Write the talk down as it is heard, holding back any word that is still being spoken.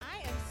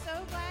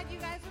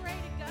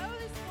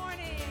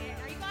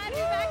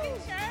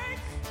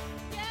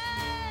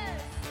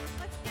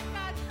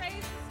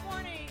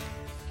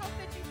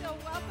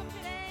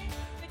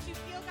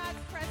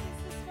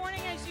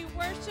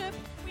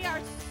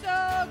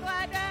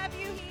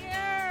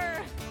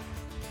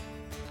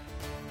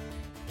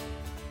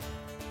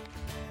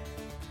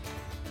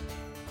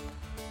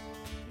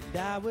And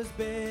I was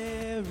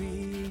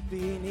buried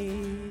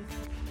beneath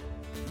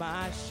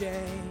my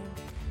shame.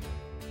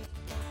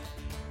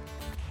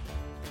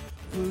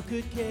 Who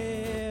could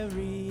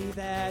carry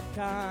that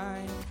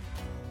kind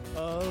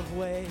of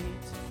weight?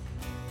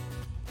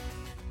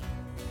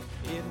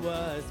 It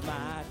was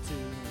my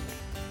tomb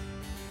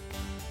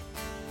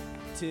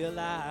till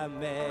I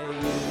met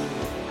you.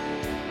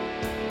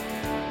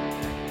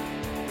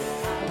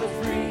 I was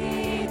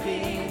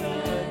breathing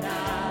but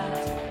not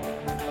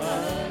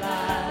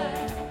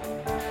alive.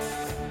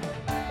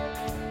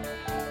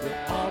 With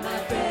all my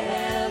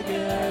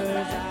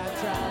failures I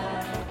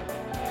tried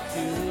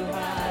to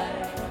hide.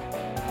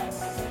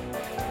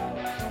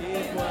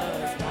 It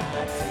was my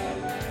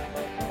tomb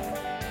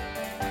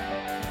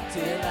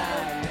till I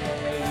met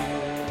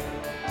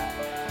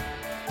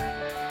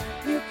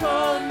you. You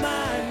called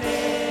my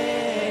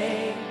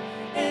name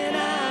and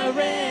I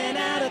ran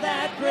out of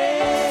that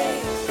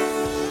grave,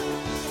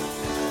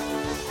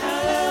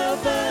 out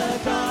of the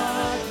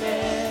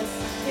darkness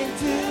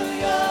into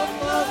your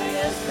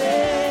glorious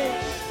day.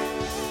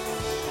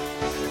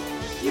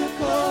 You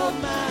called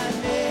my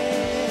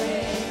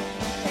name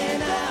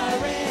and I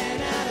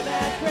ran out of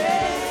that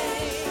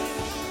grave,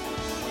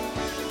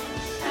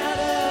 out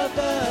of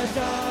the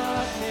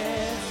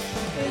darkness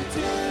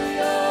into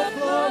your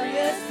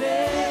glorious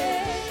day.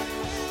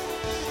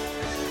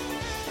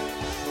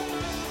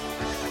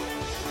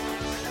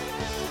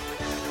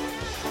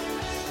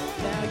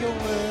 Now your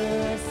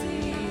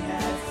mercy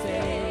has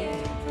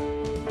saved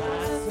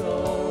my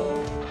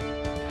soul.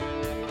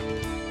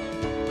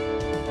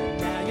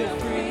 Now your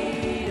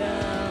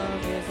freedom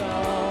is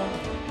all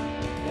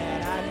that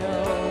I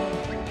know.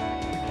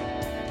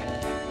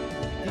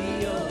 The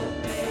old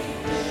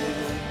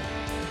maiden,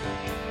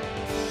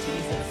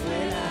 Jesus,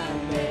 when I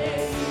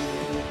met you,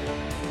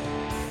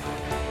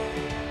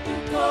 you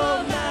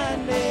called my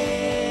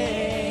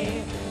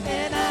name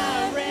and I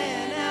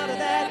ran out of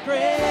that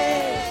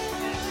grave,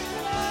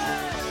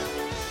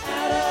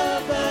 out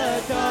of the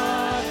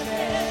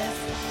darkness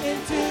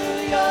into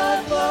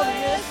your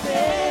glorious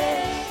day.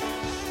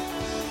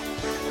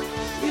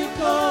 You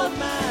called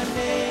my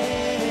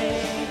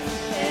name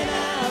and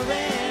I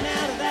ran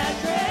out of that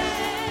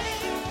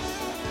grave,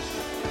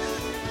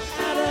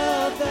 out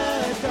of the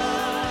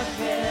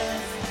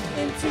darkness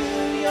into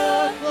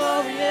your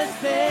glorious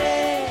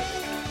day.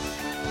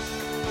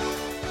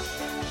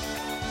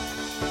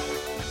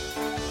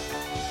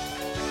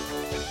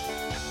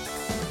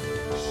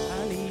 I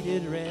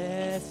needed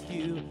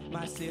rescue,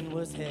 my sin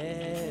was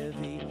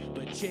heavy,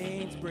 but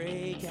chains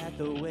break at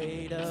the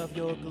weight of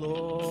your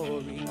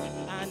glory.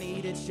 I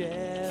needed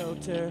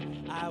shelter,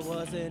 I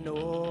was an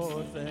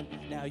orphan,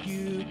 now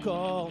you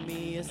call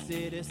me a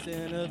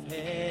citizen of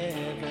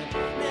heaven.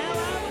 Now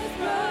I was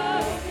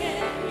broken,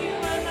 you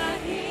are my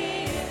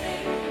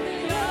healing,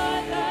 your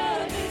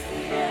love is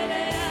the air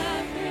that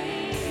I'm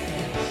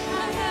breathing.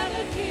 I have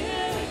a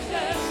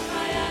future,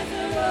 my eyes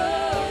are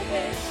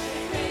open,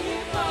 when you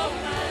call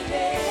my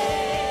name.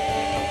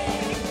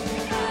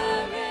 I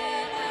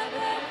ran out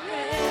that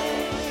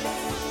grave,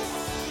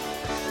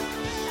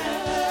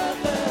 out of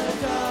the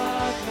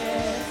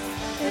darkness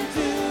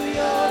into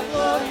your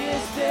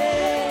glorious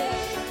day.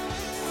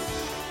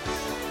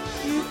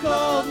 You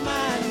called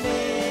my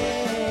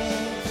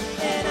name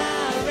and I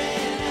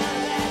ran out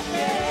of that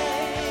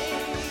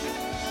grave,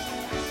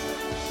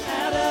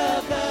 out of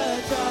the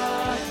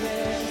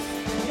darkness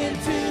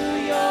into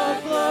your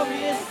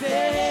glorious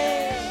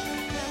day.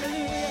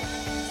 Hallelujah.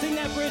 Sing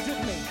that bridge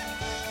with me.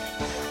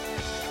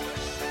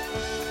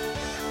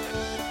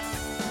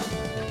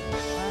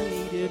 I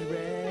needed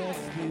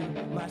rescue,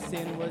 my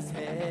sin was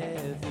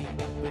heavy,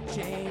 but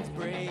chains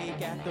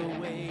break at the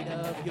weight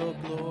of your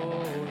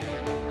glory.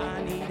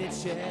 I needed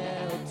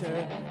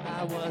shelter,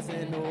 I was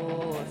an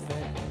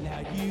orphan, now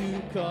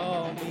you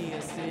call me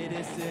a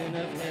citizen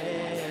of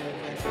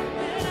heaven.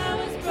 When I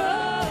was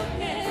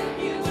broken,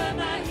 you were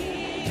my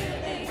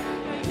healing,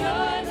 when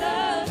your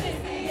love is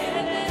the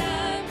air that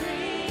I'm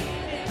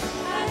breathing.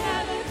 I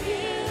have a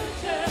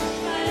future,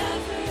 my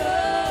eyes are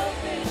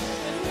open,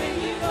 and when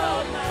you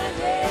called my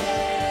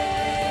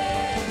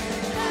name,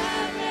 I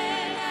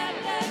ran out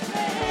of that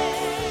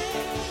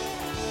grave,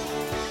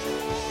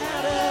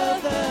 out of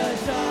the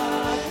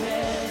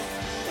darkness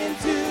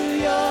into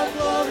your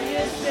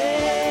glorious day.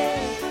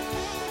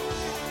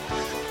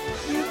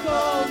 You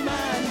called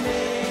my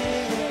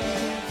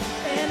name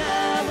and I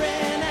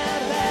ran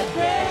out of that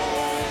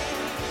grave,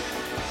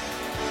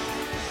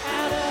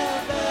 out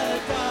of the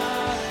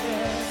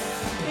darkness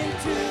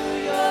into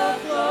your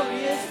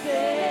glorious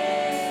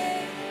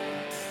day.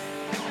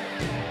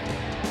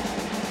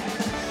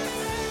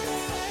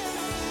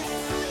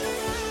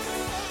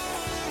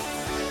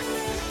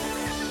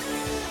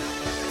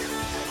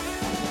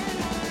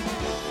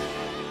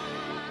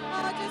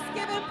 Oh, just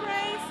give him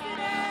praise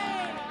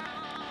today.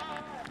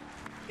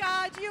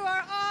 God, you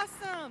are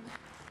awesome.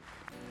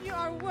 You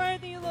are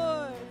worthy,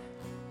 Lord.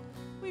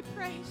 We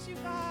praise you,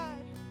 God.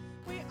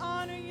 We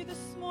honor you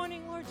this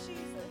morning, Lord Jesus.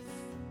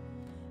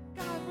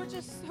 God, we're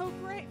just so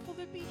grateful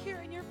to be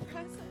here in your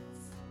presence.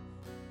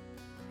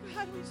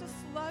 God, we just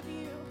love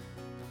you.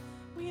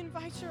 We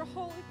invite your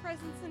holy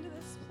presence into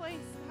this place.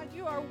 God,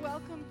 you are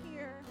welcome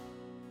here.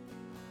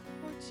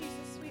 Lord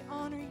Jesus, we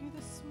honor you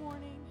this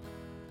morning.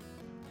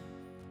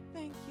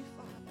 Thank you,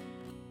 Father.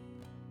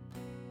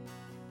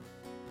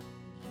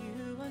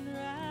 You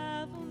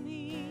unravel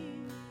me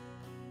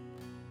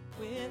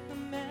with a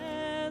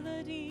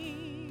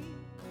melody.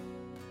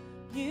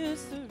 You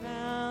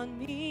surround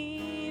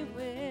me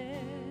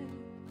with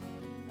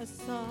a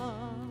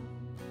song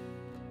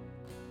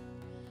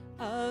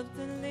of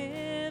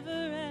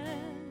deliverance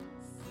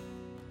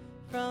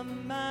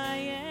from my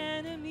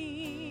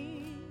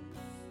enemies,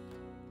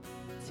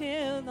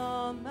 till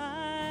all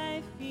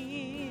my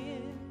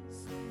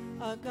fears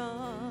are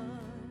gone.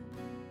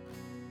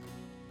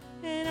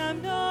 And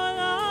I'm no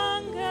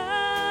longer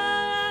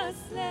a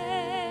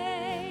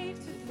slave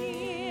to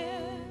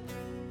fear,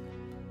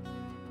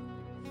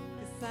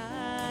 'cause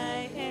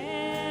I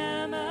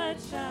am a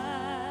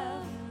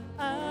child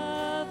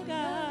of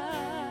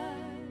God.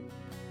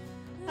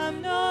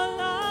 I'm no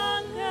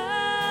longer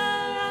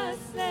a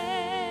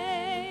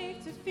slave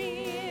to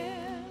fear,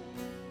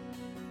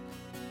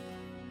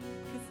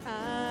 'cause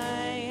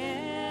I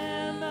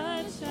am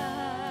a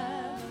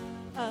child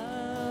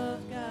of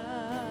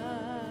God.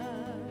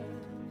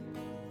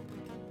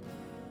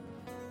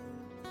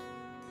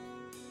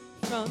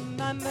 From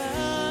my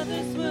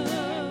mother's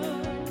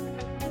womb,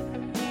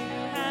 you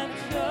have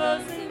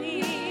chosen me.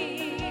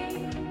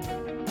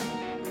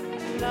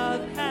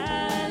 Love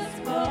has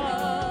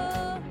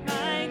called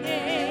my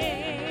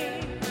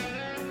name.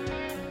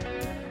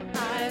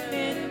 I've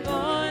been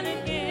born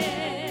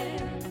again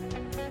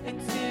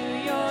into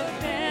your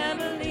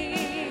family.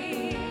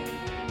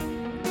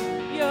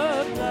 Your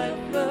blood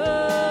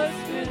flows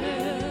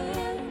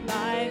through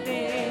my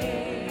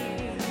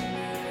veins.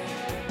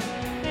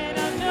 And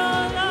I'm no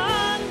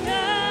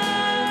longer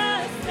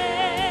a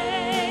slave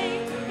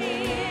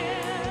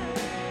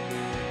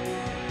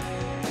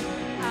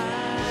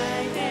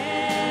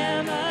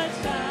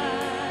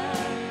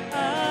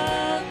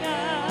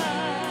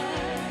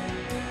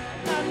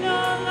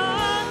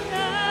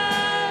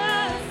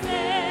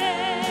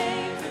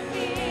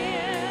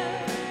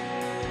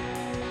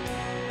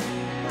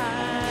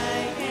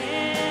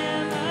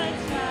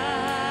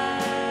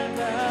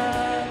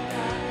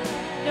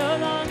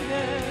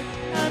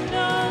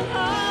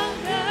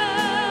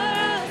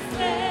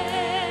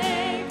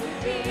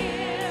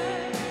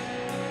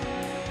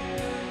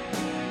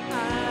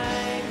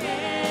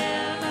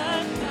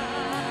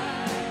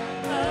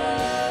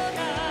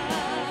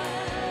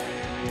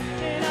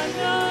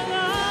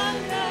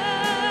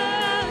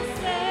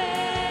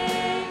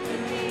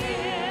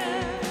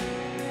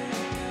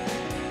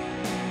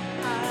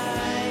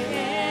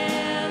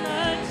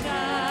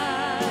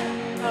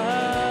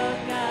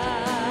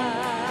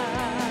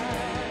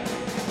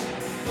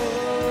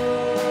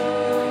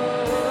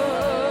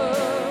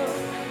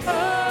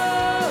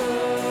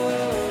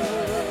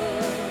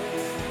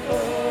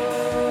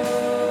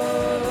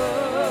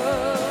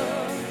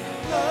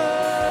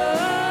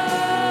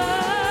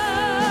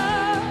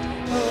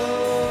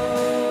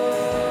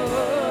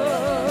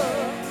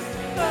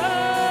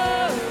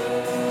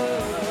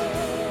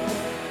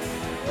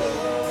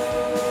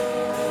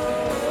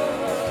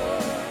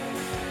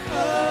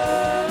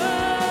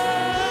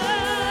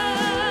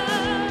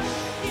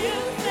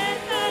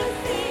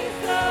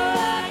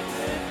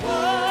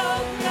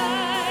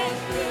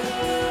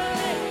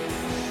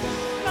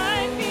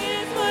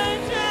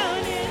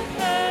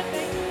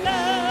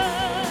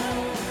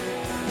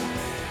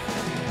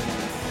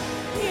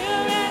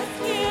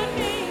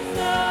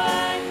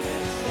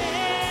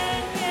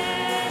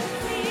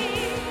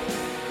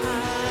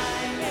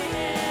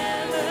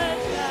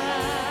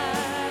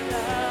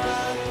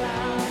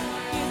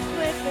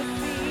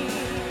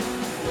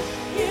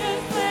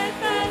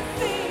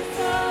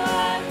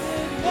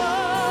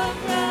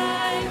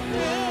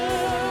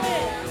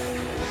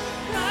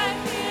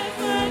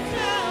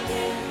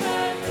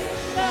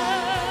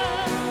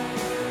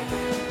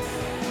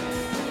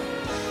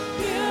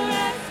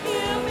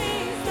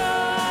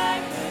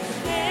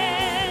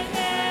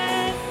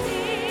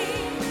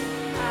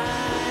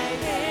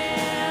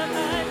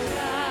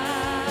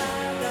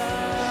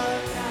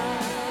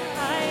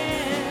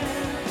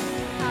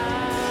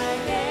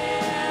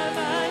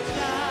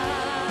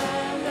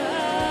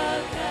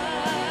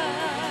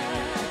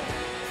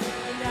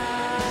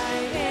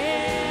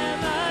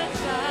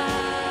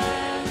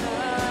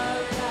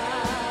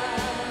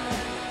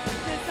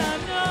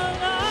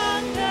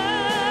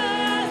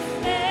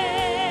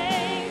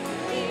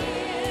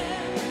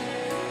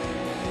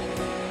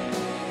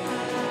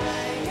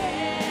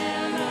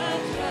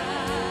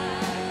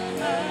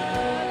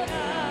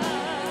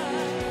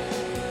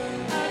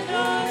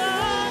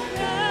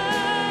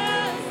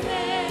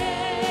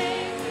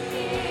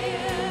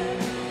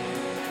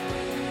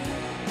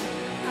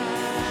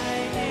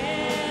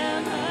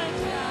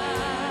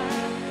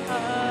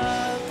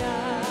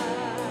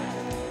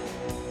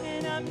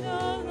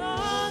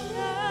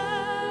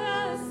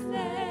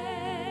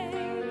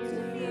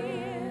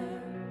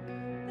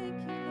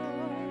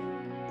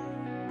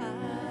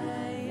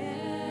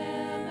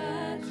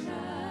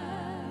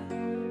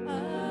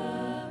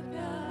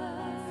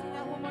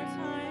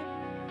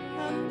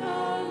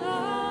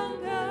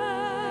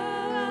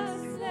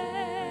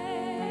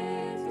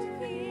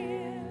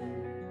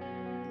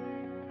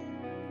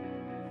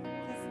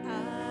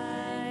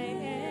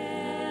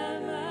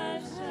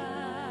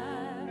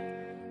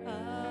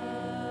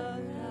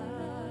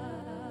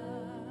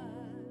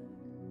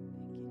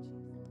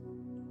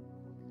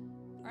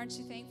Aren't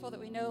you thankful that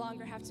we no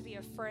longer have to be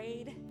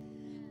afraid?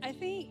 I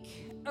think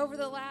over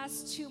the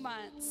last 2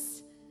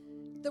 months,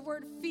 the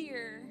word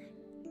fear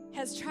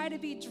has tried to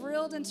be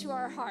drilled into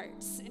our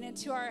hearts and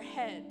into our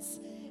heads.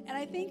 And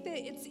I think that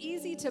it's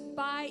easy to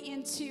buy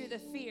into the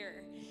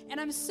fear. And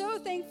I'm so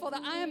thankful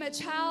that I am a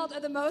child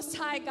of the Most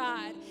High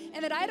God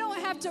and that I don't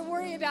have to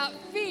worry about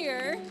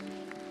fear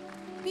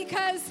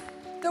because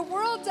the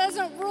world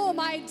doesn't rule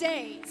my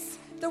days.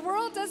 The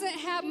world doesn't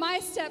have my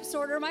steps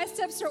ordered. My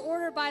steps are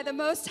ordered by the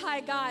Most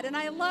High God. And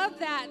I love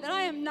that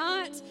I am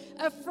not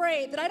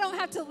afraid, that I don't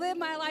have to live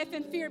my life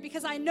in fear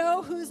because I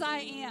know whose I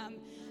am.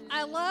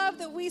 I love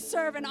that we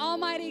serve an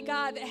almighty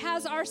God that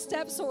has our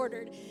steps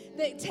ordered,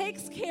 that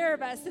takes care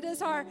of us, that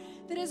is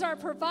our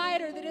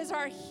provider, that is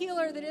our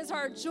healer, that is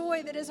our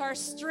joy, that is our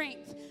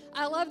strength.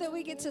 I love that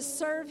we get to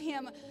serve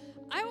him.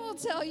 I will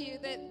tell you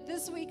that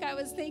this week I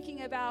was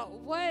thinking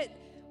about what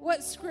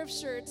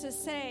scripture to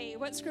say,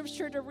 what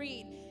scripture to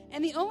read.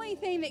 And the only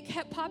thing that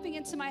kept popping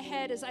into my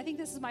head is, I think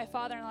this is my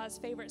father-in-law's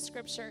favorite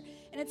scripture.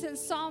 And it's in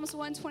Psalms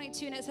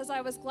 122, and it says, "I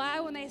was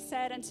glad when they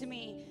said unto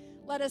me,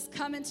 let us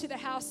come into the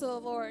house of the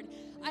Lord."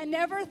 I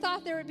never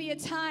thought there would be a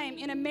time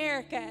in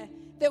America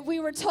that we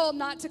were told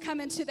not to come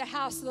into the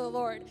house of the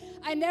Lord.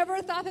 I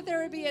never thought that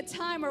there would be a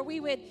time where we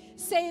would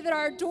say that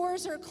our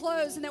doors are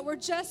closed and that we're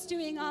just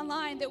doing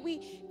online, that we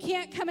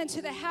can't come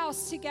into the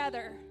house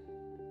together.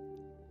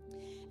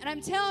 And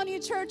I'm telling you,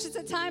 church, it's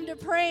a time to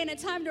pray and a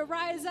time to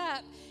rise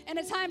up and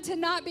a time to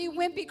not be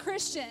wimpy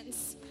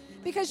Christians,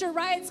 because your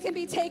rights can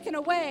be taken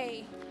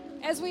away,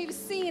 as we've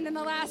seen in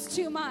the last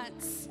 2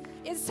 months.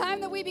 It's time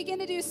that we begin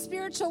to do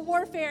spiritual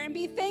warfare and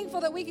be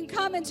thankful that we can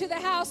come into the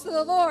house of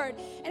the Lord.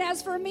 And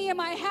as for me and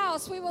my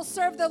house, we will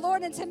serve the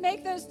Lord, and to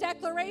make those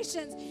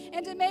declarations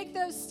and to make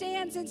those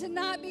stands and to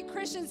not be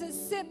Christians that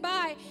sit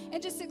by and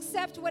just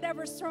accept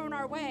whatever's thrown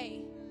our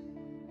way.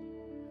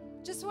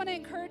 Just want to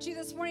encourage you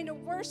this morning to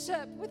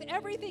worship with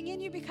everything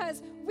in you,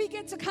 because we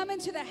get to come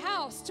into the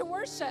house to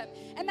worship,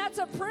 and that's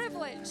a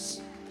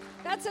privilege.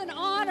 That's an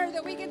honor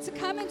that we get to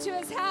come into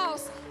his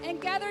house and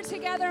gather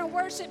together and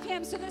worship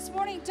him. So this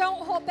morning,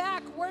 don't hold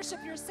back. Worship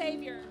your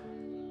Savior.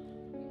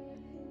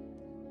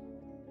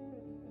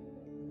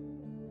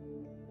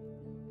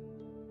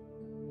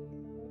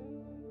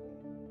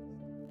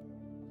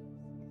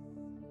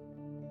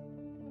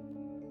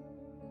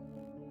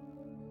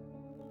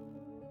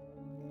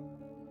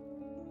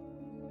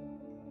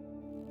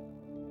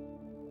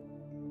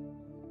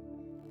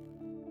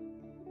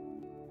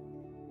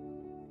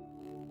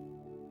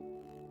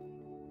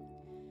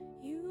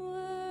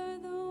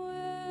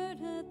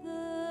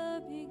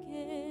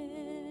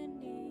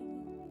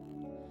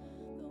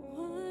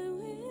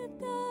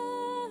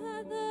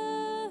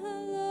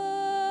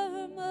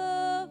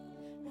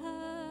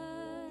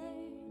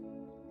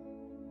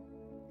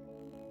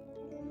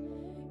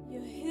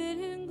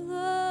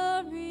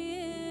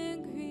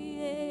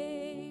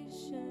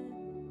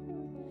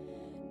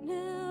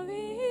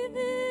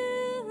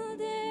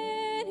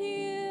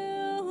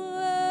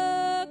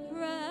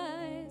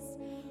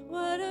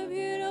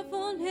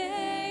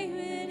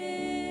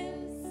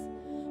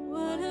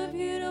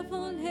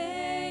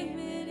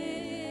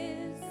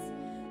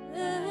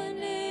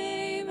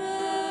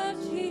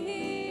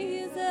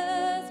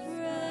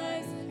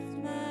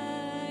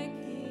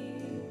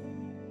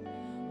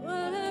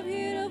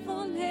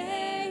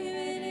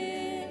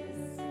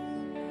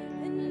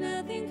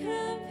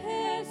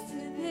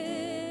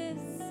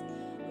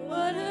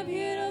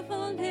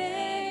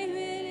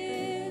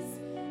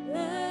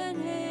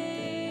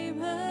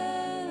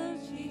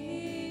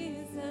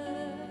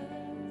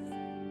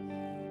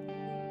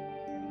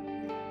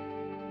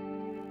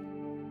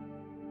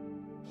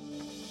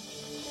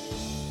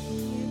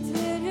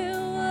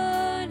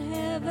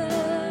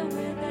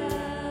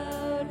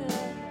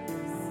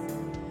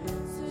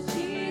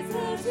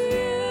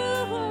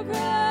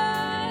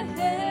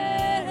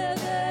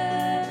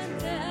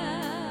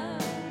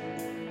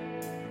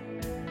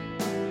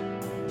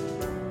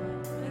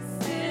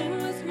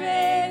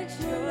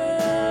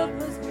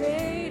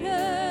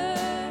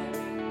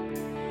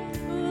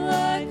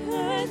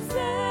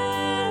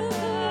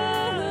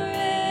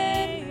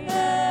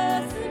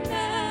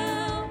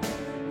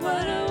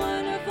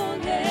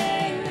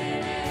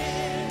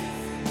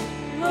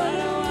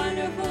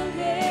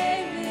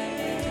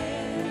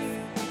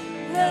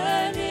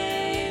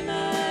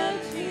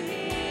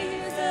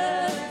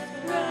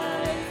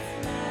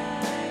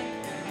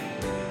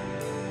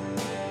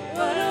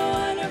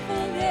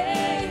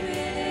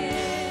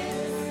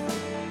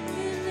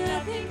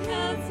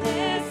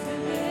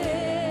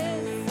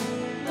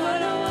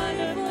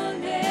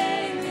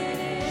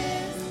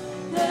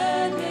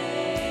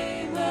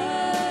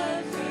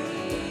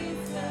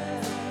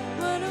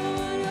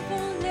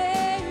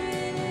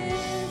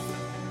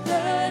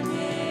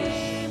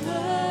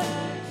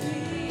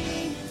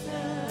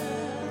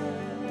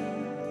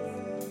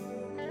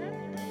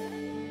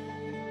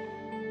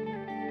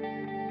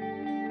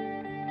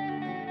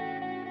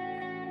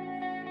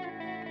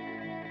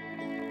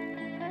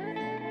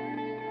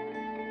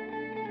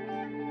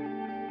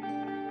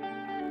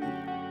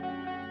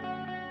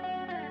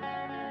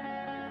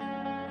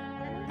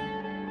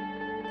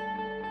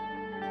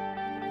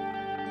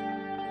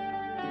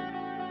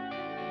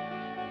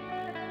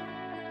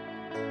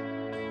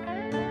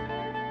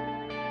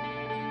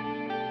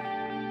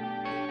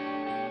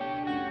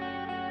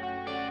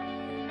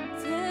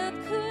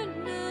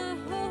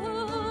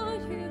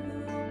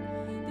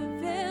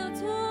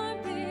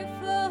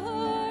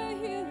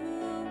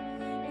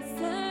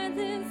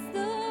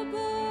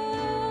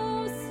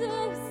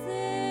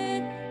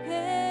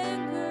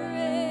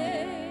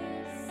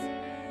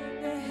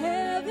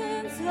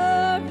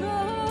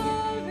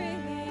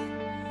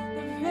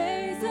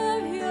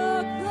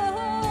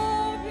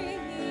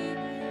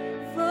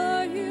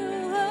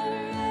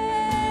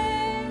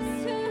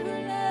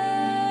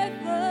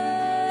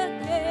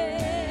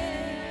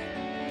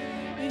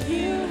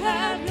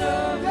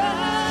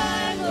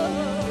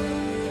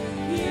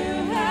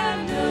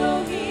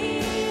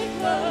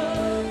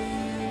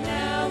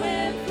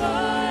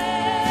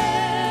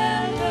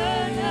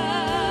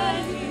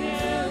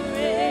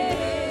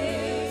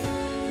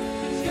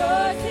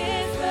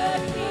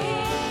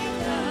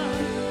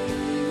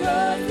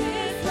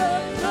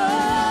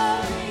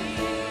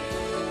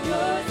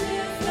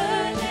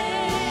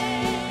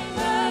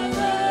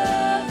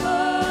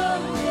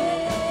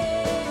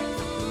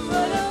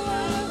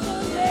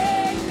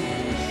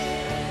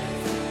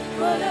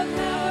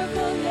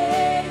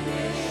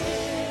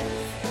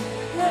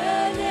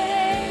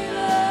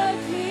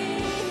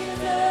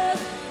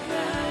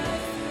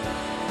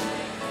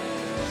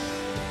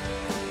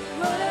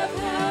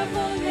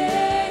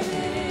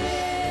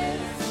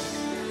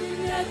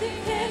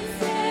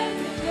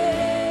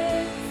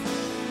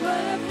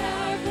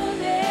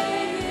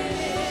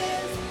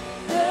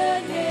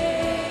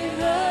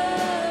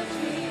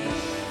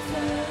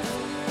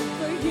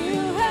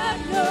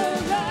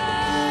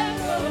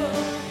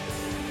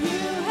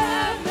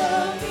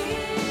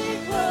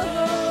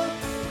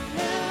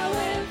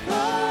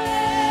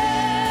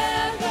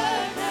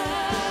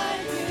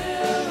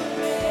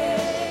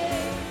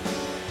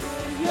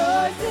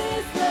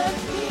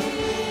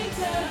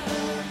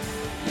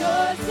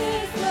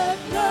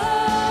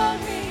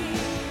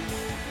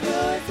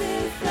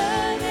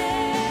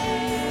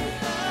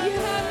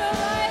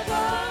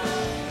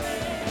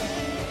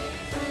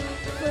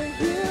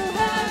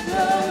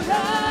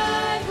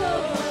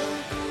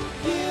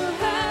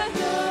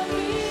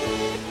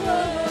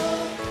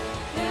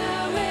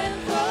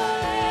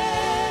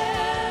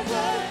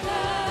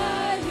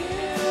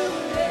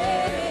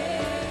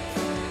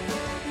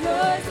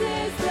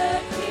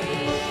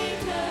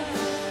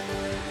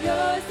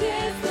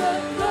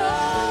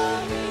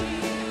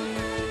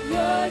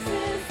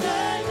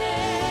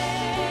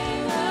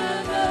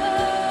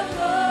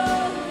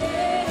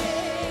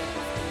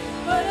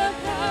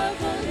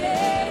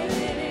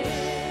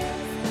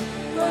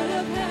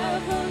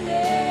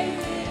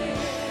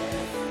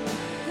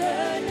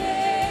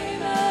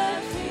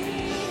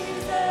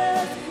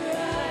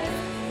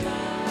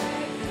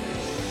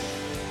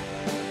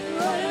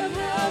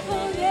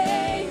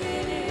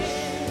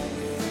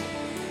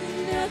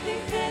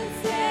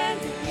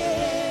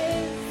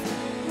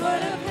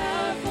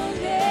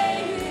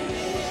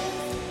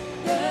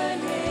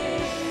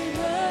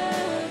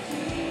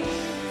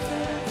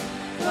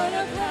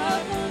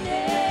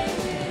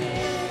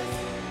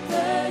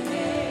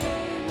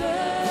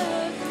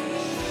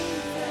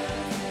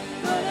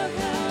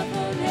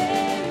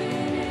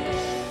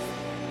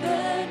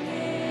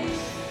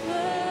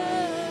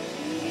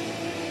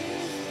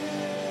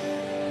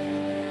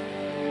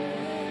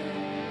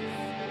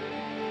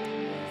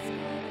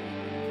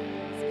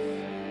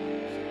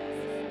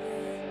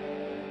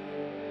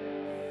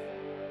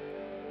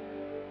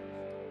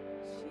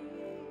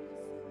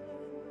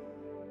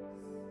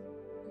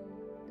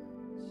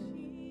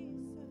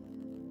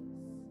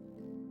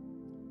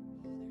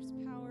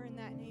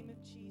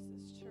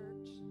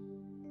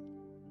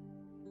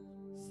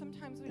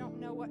 Sometimes we don't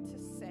know what to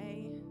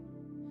say,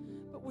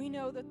 but we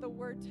know that the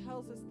word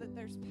tells us that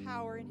there's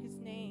power in his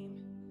name.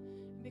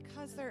 And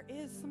because there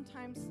is,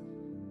 sometimes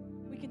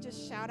we can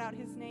just shout out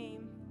his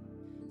name.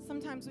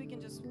 Sometimes we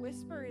can just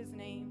whisper his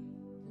name.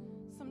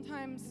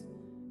 Sometimes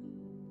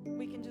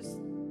we can just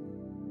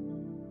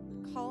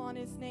call on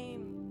his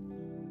name.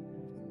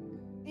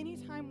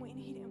 Anytime we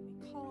need him,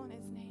 we call on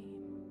his name.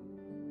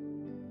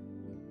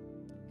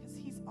 Because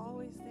he's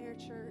always there,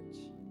 church.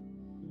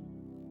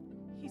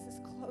 He's as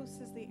close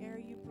as the air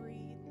you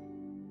breathe.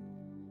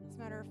 As a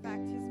matter of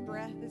fact, his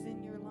breath is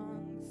in your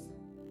lungs.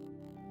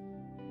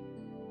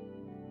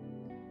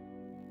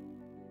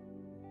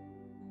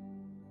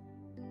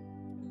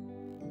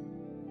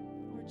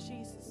 Lord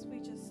Jesus, we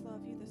just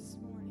love you this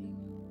morning.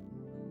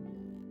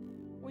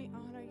 We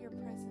honor your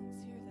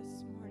presence here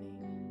this morning.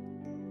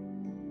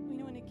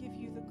 We want to give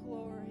you the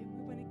glory.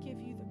 We want to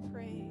give you the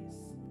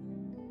praise.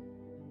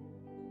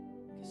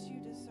 Because you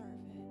deserve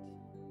it.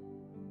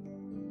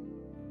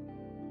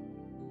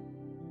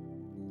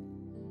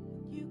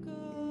 You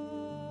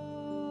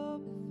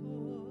go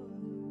before.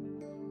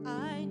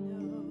 I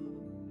know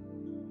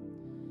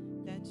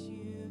that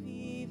you've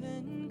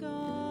even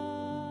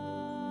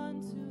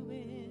gone to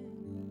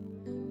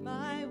win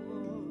my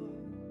war.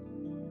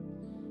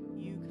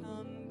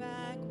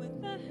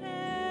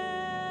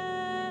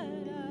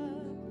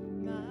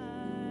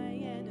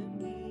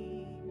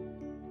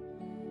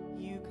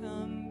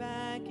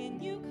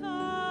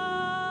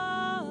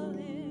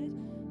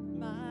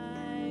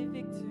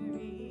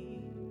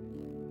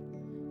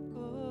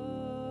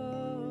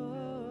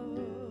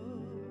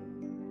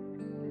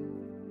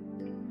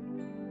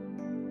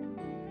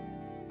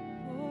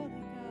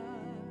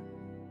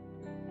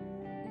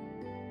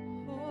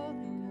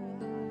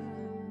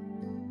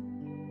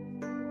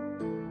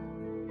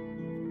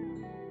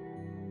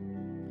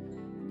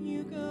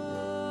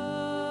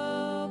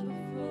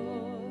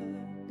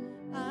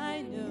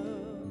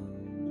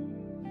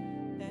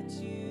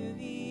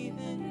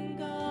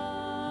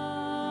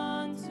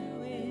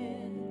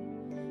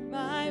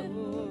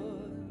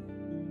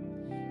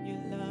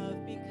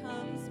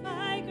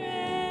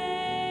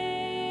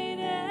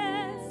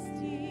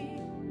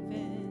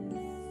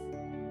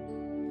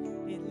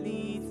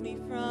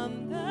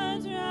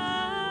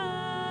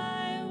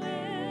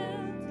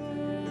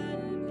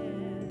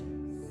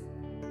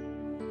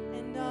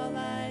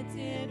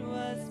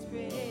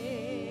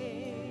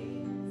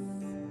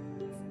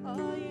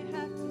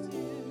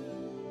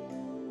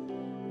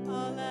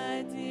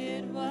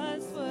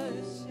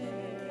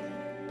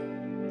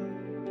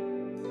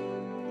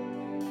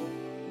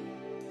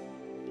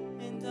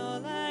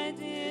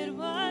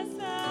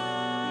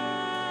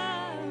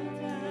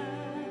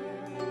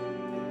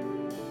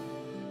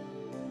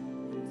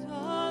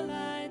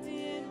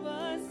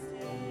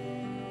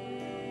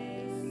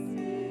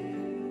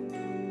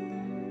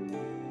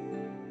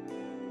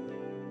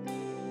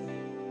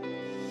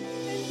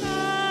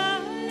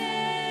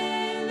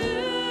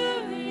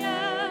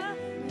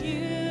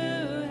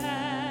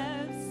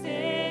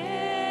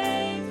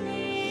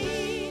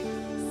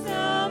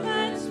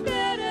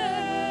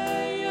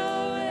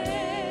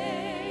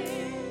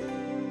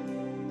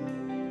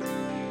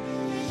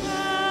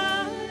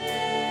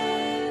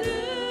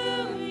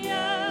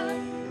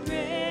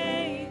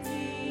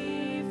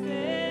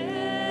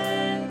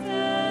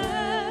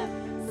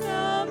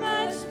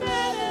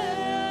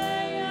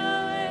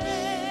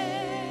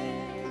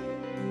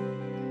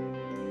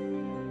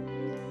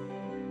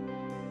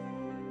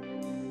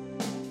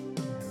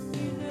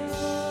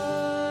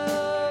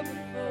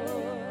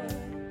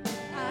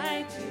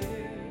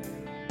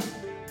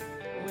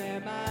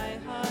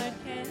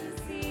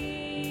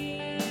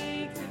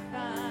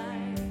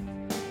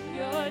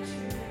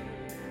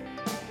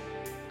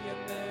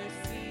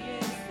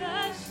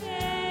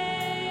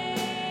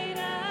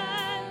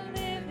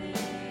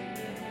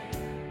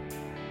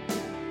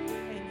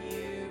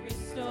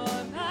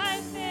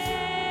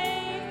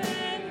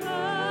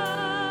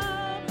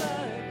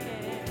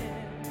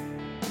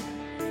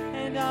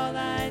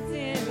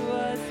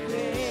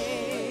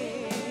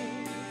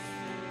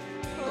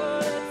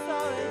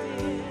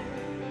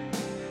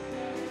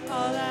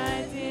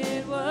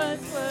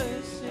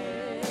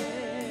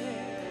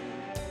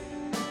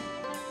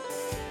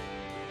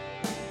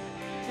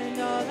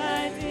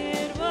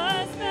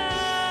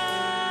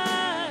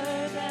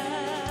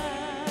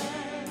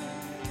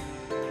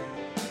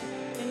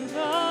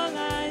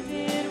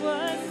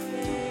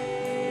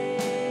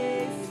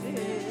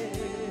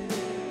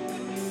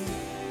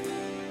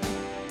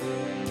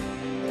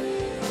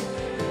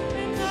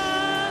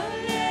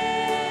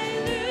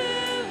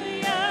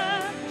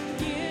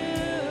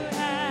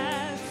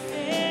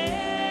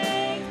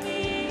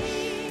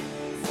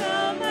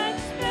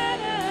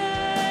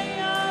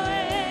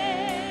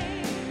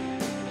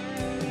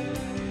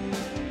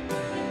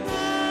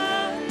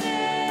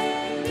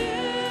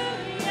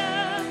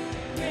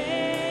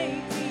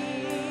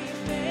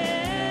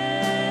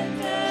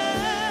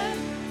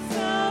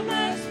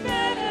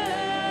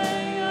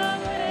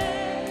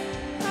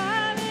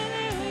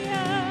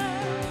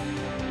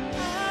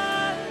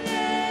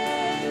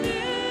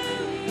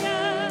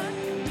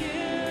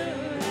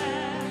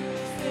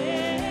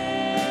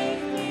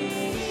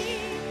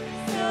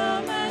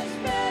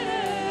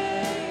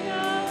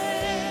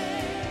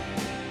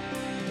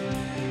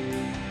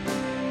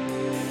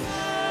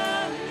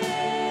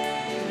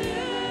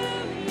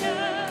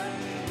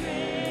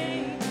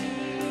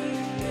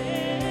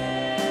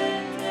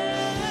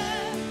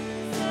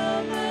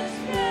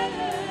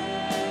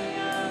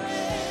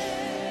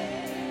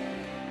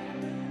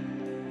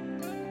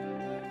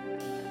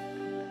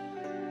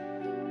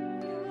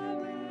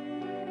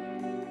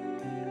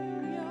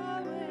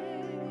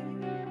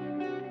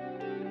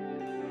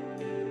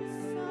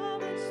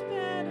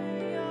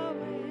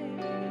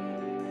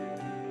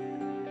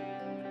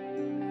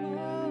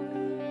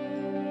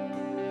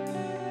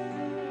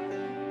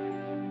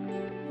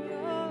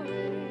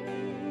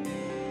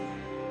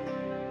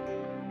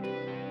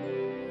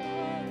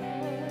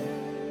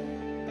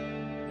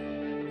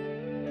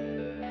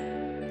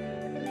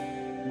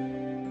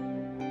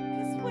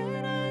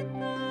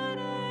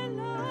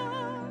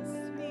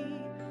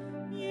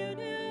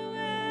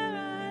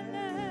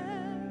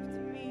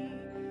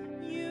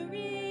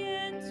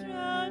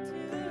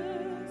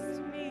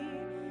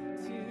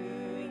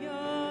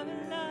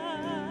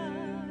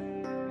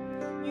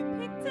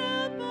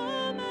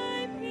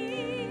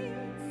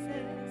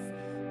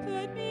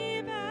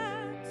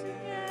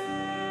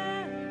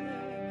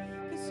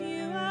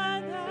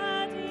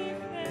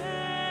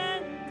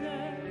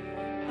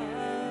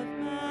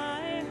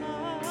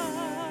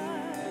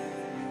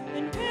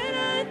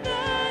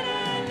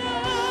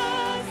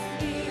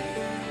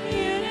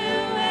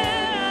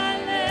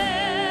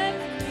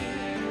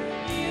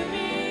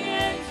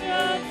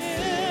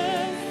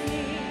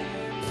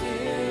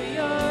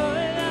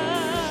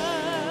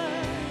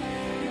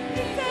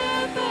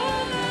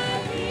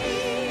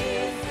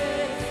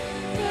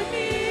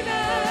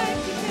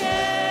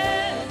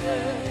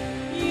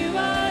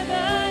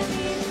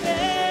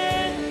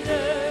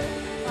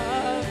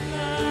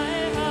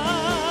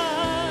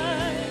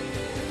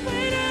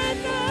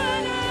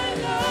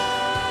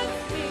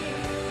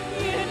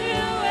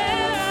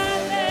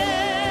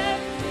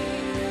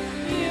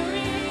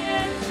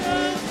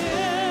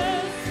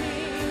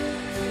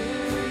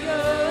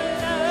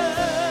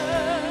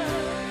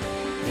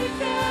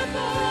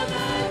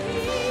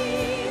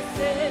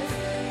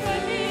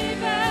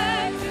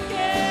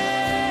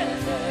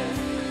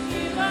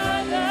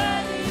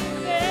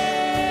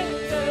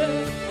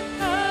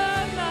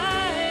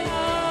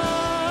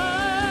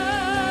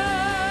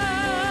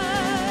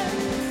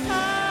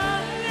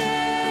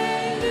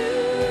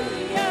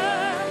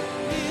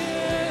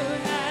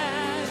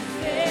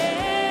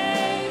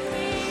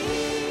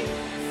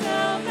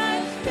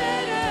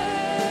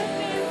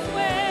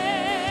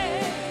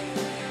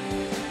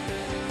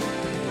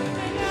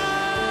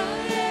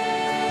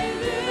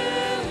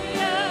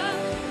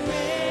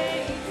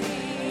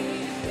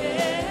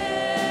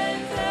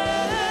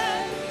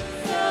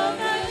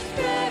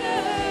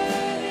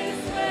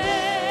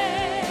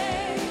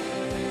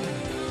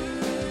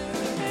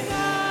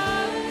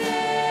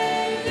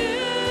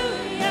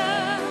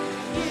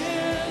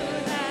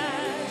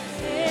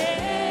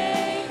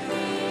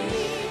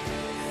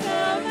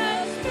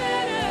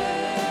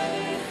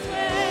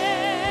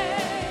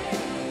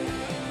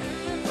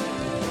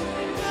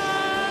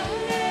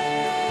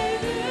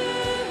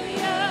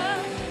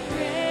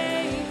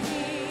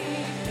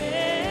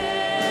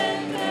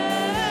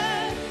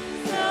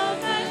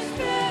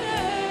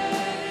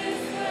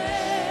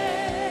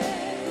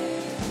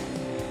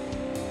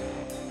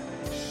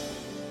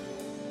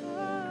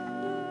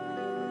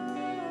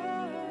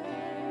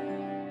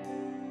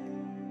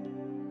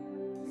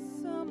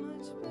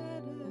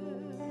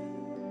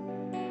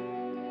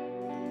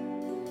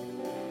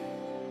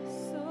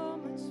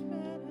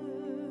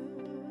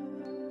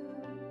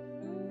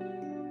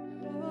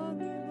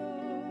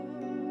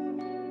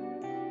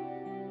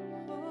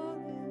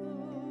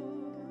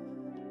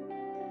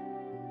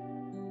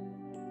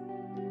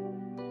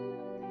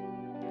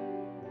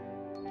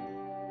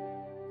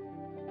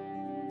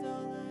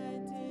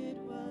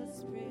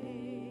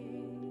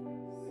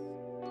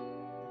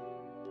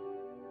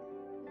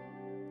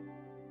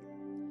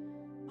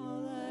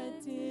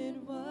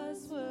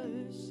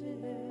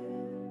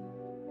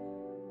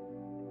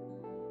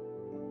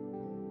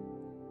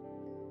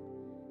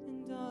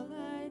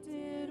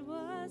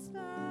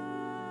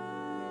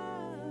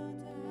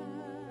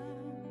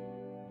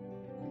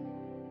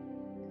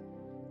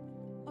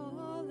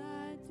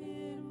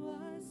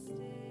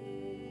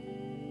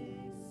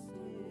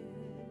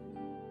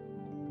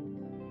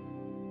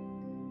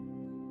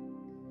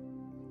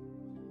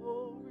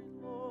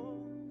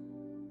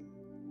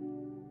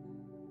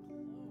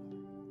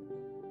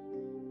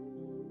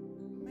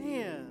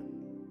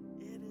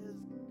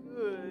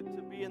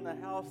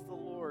 lost the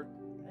Lord.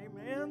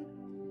 Amen?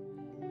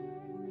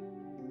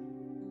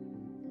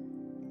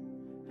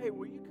 Hey,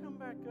 will you come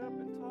back up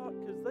and talk?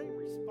 Because they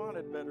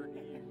responded better to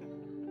you.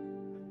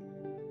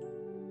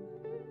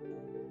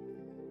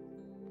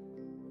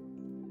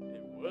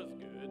 It was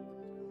good.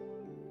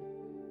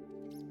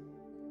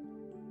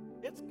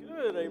 It's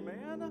good,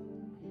 amen?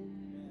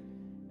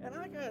 And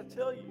I got to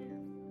tell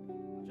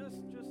you,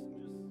 just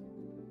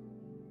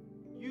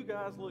you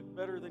guys look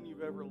better than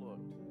you've ever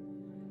looked.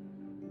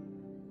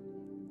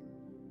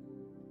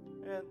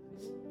 And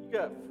you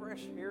got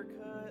fresh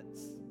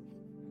haircuts.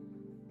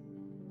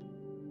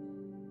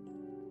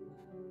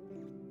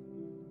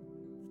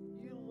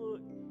 You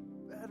look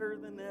better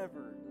than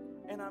ever.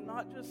 And I'm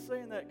not just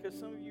saying that because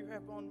some of you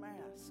have on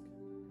masks.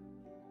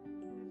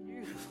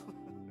 You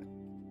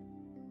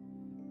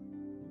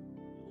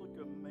look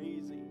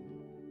amazing.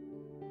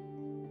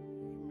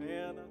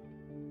 Amen.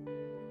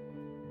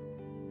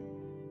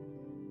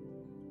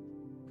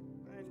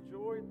 I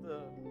enjoyed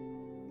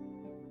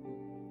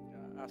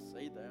I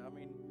say that. I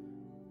mean,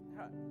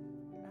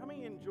 how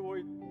many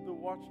enjoyed the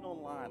watching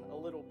online a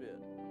little bit?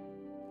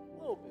 A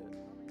little bit.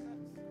 I mean,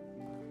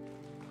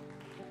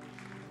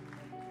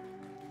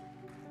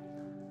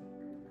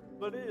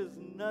 but it is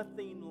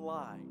nothing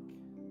like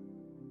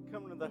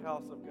coming to the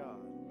house of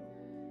God.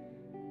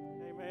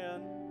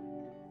 Amen.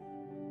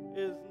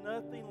 It is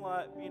nothing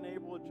like being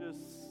able to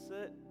just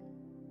sit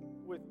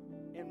with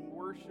and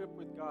worship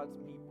with God's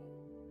people.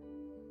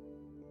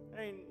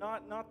 I mean,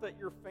 not that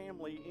your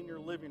family in your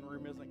living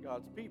room isn't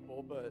God's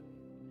people, but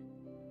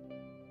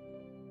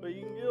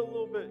you can get a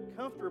little bit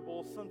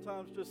comfortable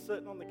sometimes just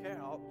sitting on the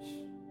couch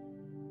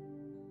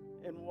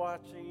and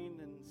watching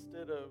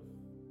instead of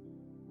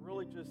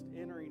really just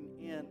entering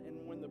in.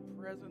 And when the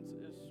presence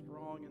is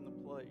strong in the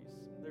place,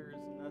 there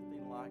is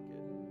nothing like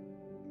it.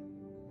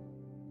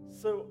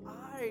 So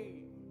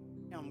I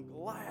am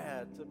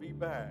glad to be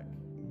back.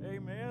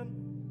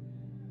 Amen.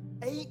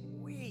 8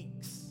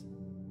 weeks.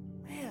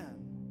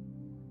 Man,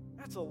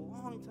 that's a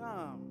long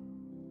time.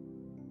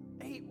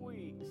 8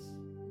 weeks.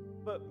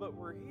 But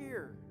we're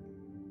here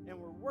and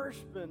we're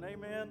worshiping.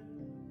 Amen.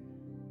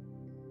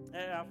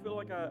 And I feel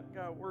like I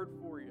got a word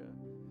for you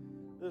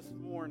this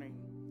morning.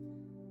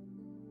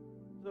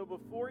 So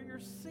before you're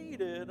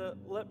seated,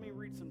 let me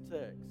read some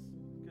text.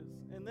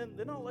 And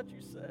then I'll let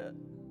you sit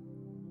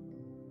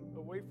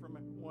away from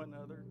one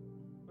another.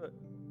 But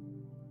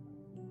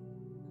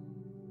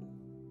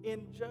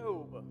in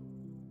Job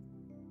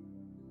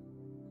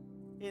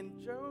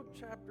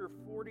chapter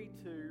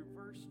 42,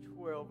 verse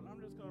 12, and I'm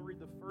just going to read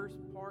the first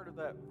part of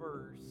that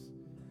verse.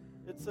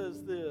 It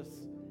says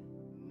this: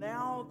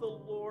 "Now the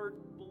Lord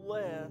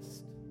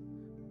blessed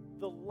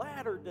the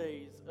latter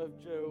days of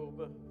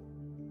Job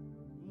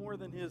more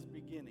than his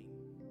beginning."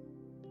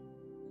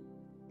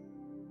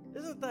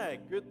 Isn't that a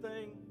good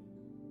thing?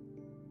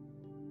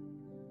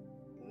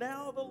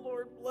 Now the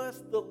Lord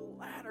blessed the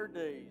latter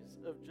days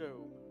of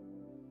Job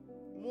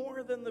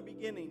more than the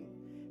beginning.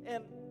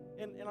 And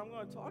I'm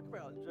going to talk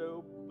about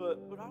Job, but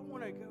I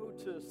want to go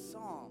to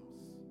Psalms.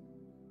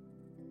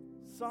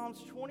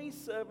 Psalms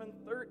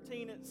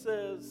 27:13, it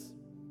says,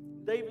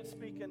 David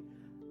speaking,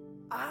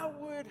 "I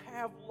would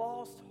have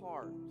lost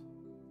heart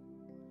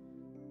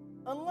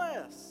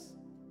unless,"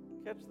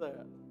 catch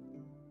that,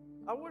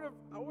 I would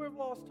have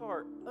lost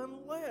heart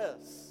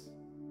unless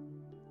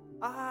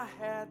I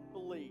had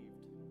believed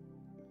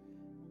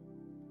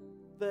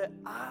that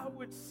I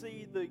would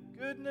see the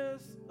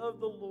goodness of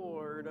the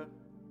Lord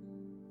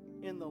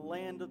in the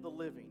land of the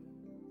living.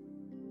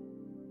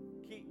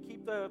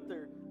 Keep that up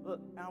there. Look,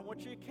 I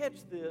want you to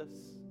catch this.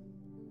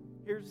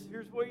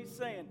 Here's what he's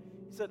saying.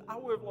 He said, I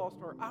would have lost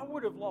heart. I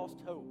would have lost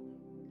hope.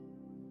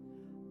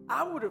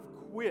 I would have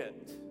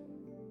quit.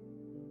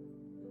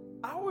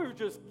 I would have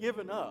just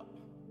given up.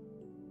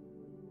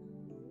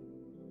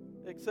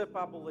 Except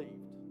I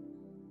believed.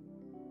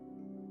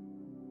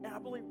 And I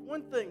believe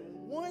one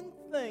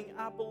thing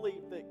I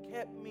believe that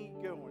kept me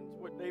going is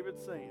what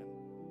David's saying.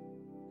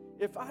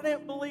 If I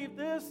didn't believe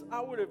this,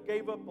 I would have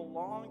gave up a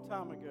long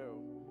time ago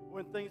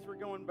when things were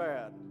going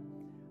bad.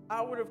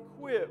 I would have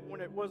quit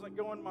when it wasn't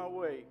going my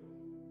way.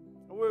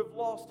 I would have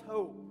lost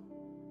hope.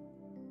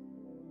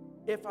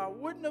 If I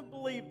wouldn't have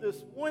believed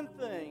this one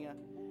thing,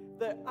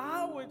 that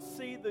I would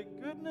see the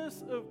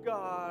goodness of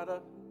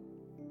God,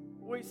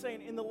 what he's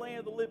saying, in the land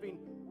of the living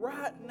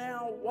right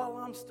now while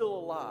I'm still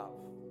alive.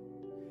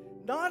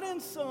 Not in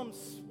some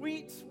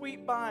sweet,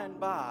 sweet by and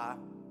by,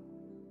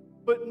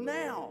 but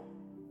now.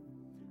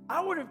 I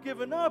would have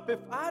given up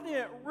if I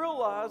didn't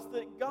realize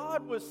that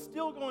God was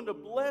still going to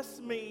bless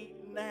me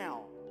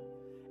now.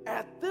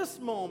 At this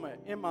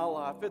moment in my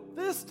life, at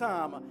this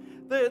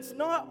time, that it's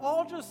not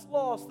all just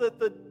lost, that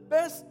the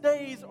best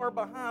days are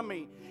behind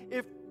me.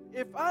 If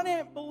I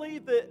didn't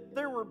believe that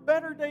there were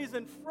better days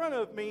in front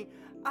of me,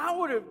 I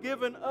would have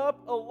given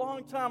up a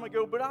long time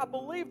ago. But I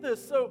believe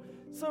this. So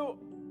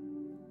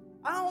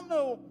I don't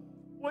know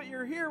what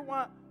you're here,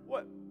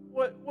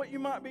 what you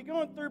might be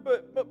going through,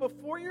 but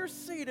before you're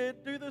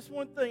seated, do this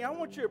one thing. I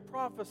want you to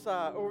prophesy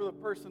over the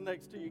person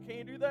next to you. Can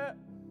you do that?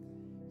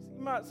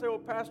 You might say, well,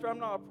 Pastor, I'm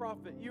not a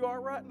prophet. You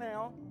are right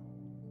now.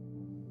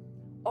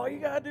 All you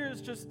got to do is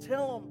just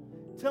tell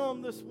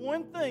them this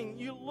one thing.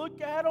 You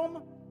look at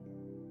them.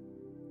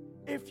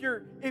 If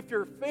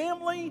you're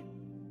family,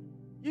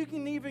 you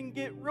can even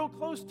get real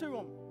close to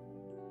them.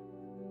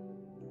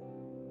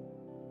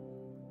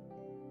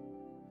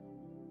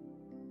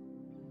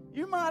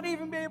 You might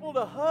even be able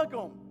to hug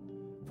them.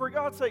 For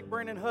God's sake,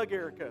 Brandon, hug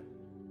Erica.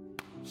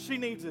 She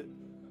needs it.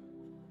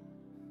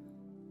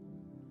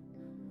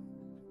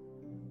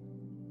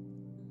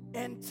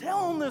 And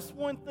tell them this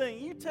one thing.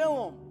 You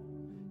tell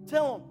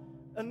them,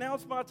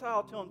 announce my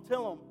title,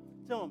 tell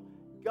them,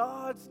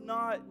 God's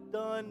not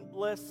done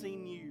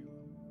blessing you.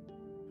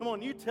 Come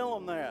on, you tell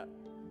them that.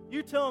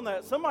 You tell them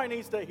that. Somebody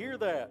needs to hear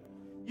that.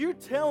 You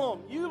tell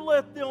them, you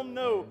let them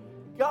know,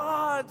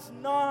 God's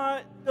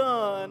not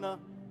done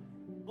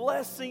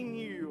blessing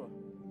you.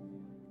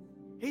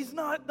 He's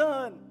not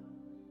done.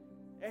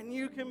 And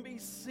you can be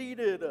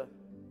seated.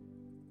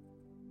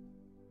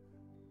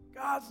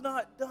 God's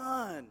not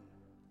done.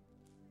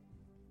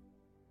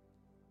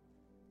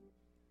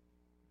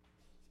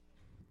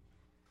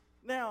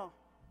 Now,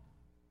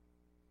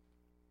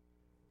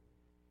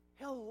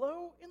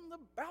 hello in the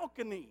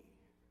balcony.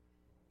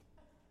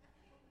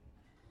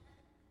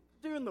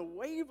 Doing the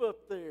wave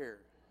up there.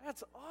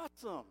 That's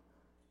awesome.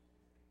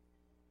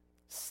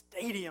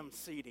 Stadium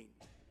seating.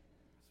 That's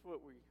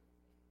what we...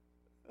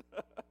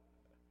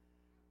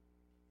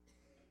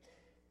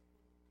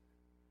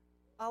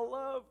 I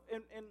love,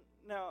 and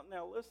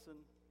now listen,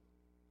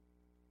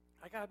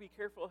 I got to be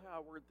careful how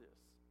I word this.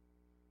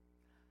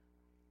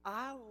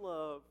 I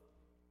love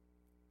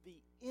the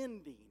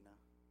ending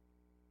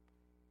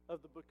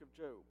of the book of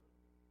Job.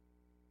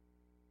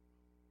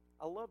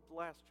 I love the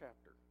last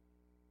chapter.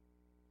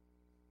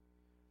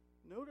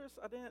 Notice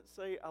I didn't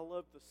say I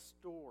love the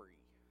story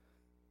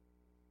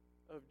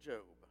of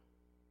Job.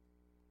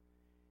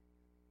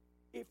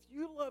 If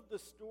you love the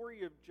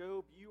story of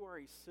Job, you are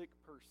a sick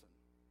person.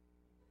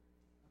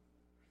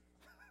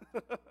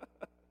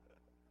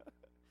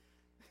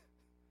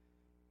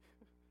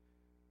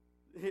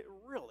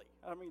 Really,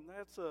 I mean,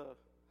 that's well,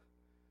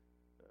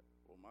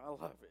 my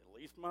life, at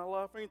least my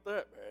life ain't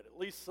that bad. At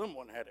least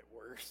someone had it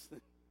worse.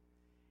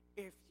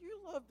 If you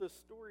love the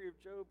story of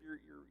Job, you're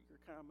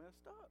kind of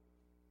messed up.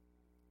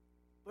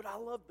 But I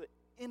love the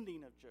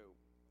ending of Job.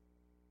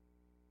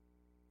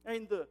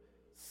 And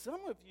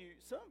some of you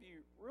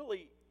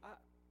really,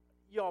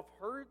 y'all have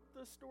heard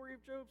the story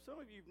of Job. Some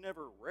of you have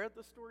never read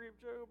the story of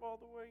Job all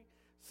the way.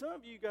 Some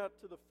of you got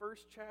to the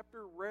first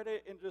chapter, read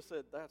it, and just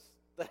said, that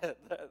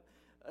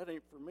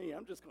ain't for me.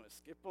 I'm just going to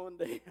skip on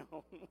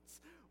down.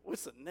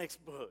 What's the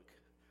next book?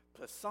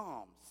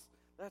 Psalms.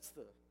 That's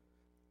the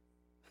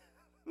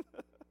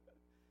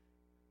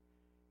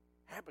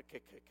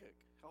Habakkuk.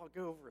 I'll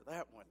go over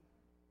that one.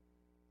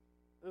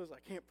 Those I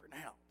can't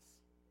pronounce.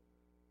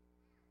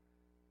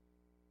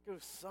 Go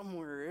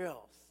somewhere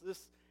else.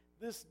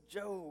 This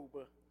Job,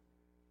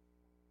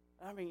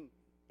 I mean,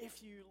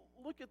 if you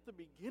look at the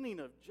beginning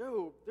of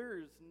Job,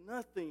 there's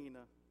nothing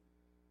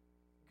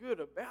good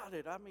about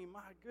it. I mean,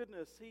 my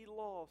goodness, he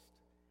lost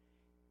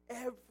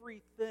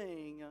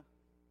everything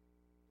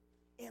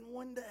in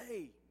one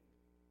day.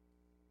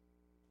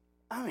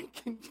 I mean,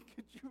 could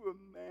you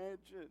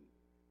imagine?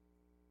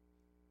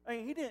 I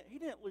mean, he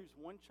didn't lose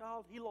one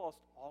child. He lost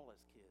all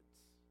his kids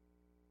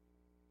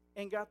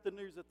and got the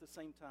news at the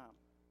same time.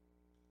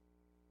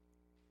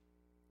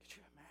 Could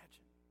you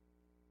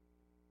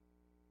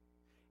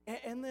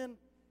imagine?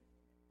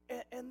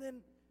 And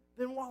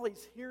then while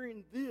he's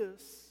hearing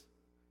this,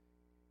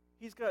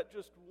 he's got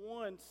just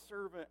one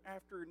servant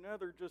after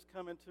another just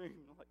coming to him.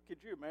 Like, could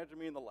you imagine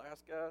being the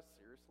last guy?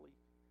 Seriously?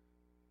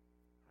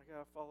 I got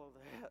to follow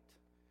that.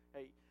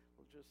 Hey,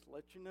 we'll just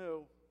let you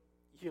know,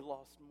 you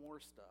lost more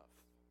stuff.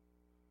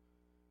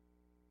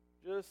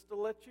 Just to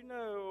let you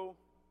know,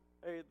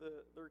 hey,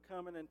 they're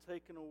coming and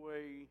taking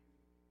away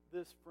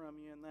this from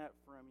you and that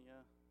from you.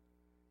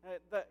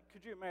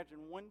 Could you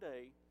imagine one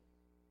day,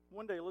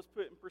 let's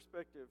put it in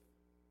perspective.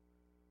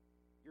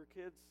 Your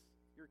kids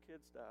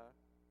die.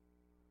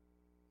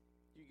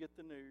 You get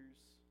the news.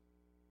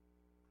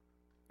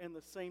 And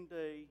the same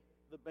day,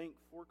 the bank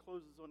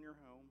forecloses on your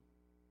home.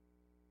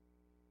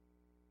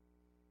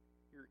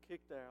 You're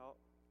kicked out.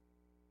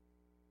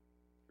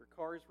 Your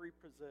car is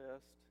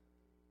repossessed.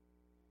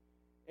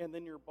 And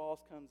then your boss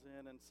comes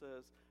in and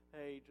says,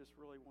 hey, just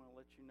really want to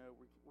let you know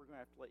we're going to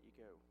have to let you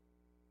go.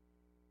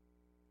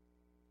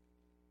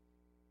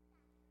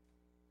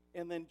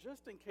 And then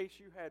just in case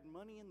you had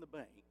money in the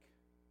bank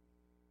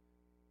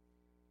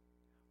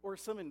or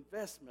some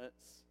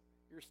investments,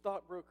 your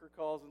stockbroker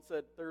calls and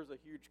said, there's a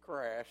huge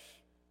crash.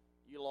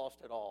 You lost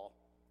it all.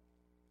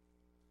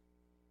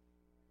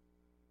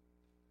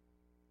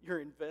 Your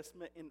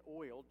investment in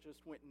oil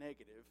just went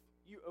negative.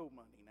 You owe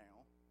money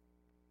now.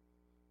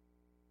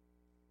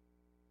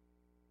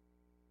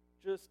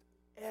 Just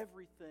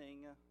everything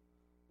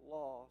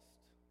lost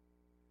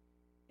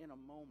in a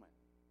moment.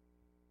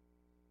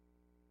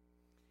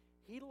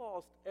 He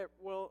lost,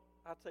 well,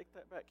 I take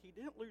that back. He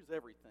didn't lose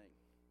everything.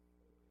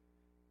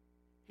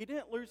 He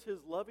didn't lose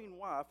his loving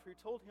wife who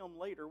told him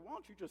later, why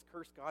don't you just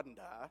curse God and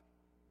die?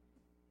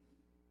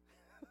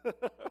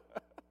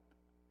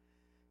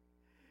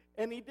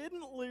 And he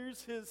didn't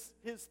lose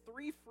his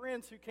 3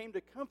 friends who came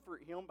to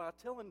comfort him by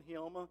telling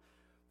him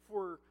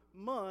for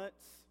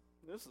months,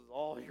 this is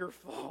all your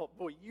fault.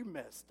 Boy, you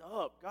messed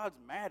up. God's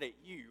mad at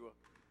you.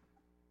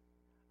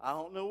 I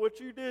don't know what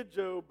you did,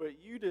 Job,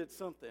 but you did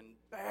something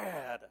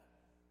bad.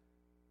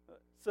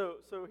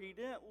 So he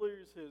didn't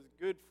lose his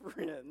good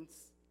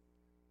friends.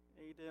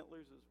 He didn't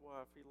lose his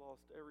wife. He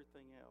lost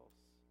everything else.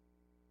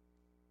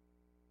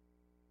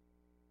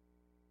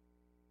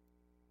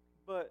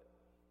 But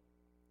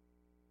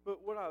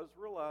what I was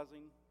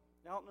realizing,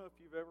 I don't know if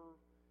you've ever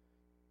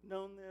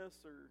known this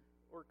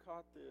or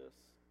caught this,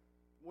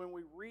 when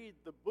we read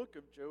the book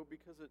of Job,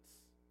 because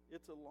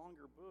it's a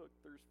longer book,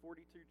 there's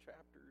 42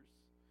 chapters,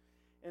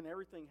 and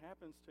everything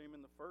happens to him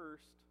in the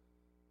first,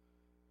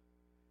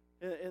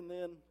 and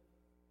then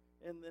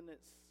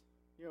it's,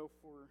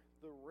 for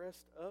the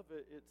rest of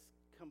it, it's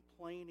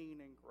complaining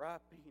and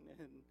griping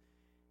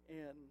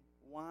and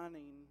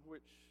whining,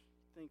 which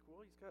you think,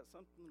 well, he's got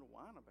something to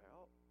whine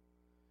about.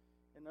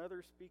 And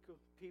other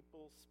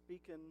people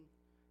speaking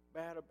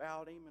bad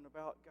about him and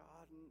about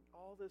God and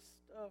all this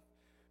stuff.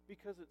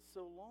 Because it's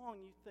so long,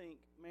 you think,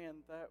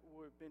 man, that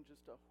would have been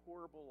just a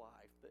horrible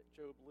life that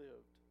Job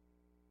lived.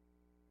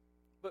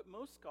 But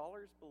most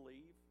scholars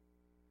believe,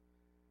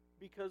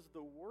 because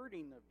the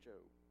wording of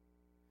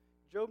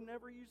Job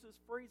never uses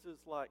phrases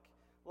like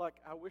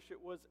I wish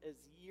it was as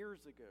years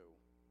ago.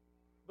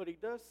 But he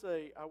does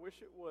say, I wish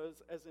it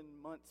was as in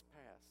months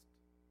past,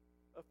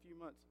 a few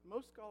months.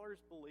 Most scholars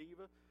believe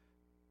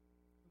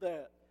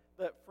that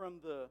from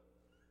the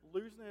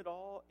losing it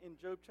all in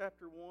Job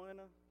chapter 1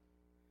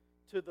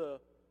 to the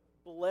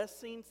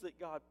blessings that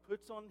God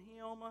puts on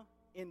him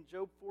in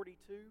Job 42,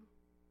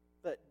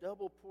 that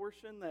double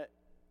portion, that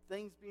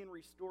things being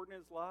restored in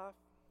his life,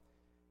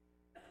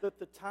 that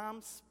the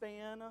time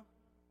span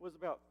was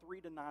about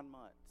 3 to 9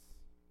 months.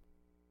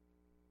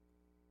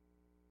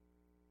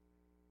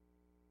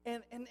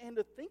 And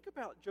to think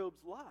about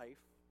Job's life,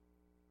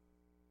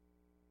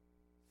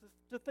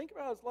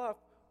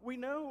 we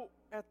know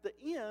at the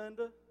end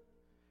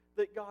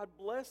that God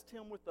blessed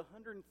him with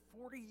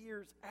 140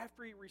 years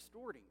after he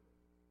restored him.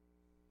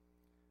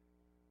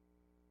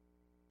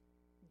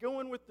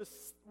 Going with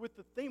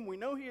the theme, we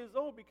know he is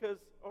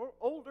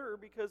older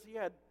because he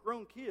had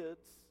grown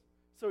kids,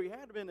 so he had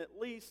to have been at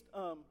least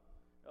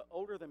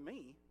older than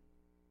me.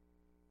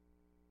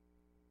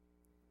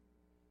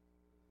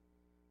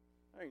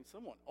 I mean,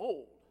 someone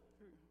old.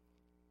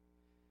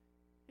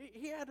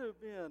 He had to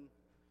have been.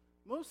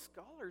 Most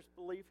scholars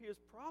believe he is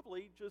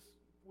probably just,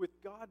 with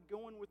God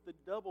going with the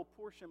double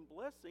portion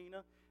blessing,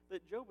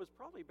 that Job was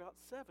probably about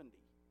 70.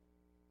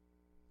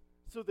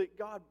 So that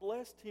God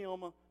blessed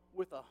him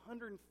with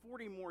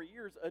 140 more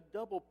years, a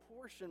double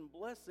portion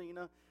blessing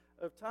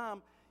of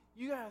time.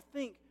 You got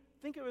to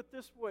think of it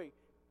this way.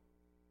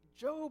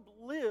 Job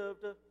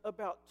lived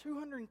about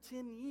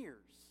 210 years.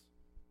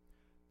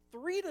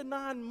 3 to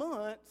 9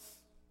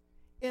 months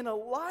in a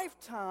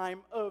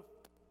lifetime of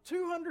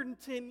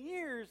 210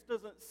 years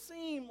doesn't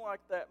seem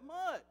like that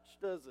much,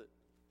 does it?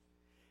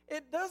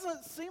 It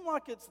doesn't seem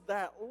like it's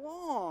that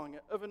long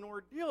of an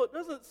ordeal. It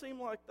doesn't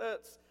seem like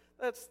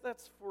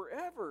that's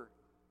forever,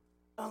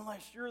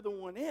 unless you're the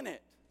one in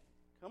it.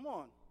 Come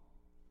on.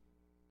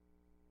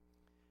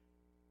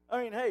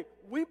 I mean, hey,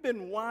 we've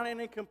been whining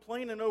and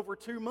complaining over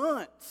 2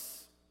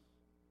 months.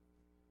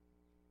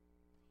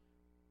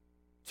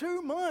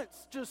 2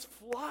 months just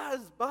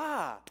flies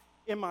by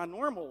in my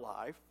normal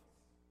life.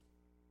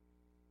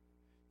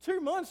 2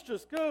 months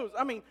just goes.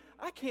 I mean,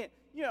 I can't,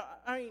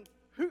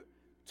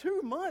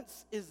 2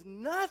 months is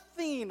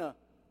nothing,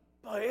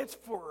 but it's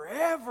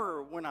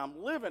forever when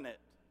I'm living it.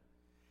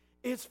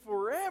 It's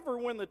forever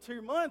when the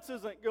 2 months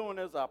isn't going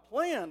as I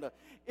planned.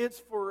 It's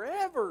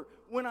forever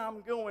when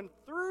I'm going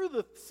through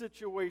the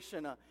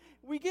situation.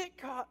 We get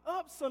caught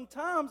up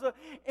sometimes,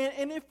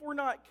 and if we're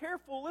not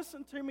careful,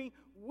 listen to me,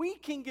 we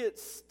can get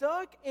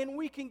stuck and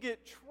we can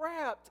get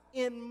trapped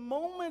in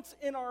moments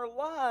in our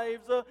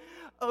lives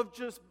of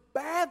just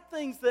bad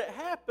things that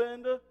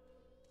happened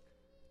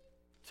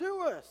to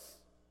us.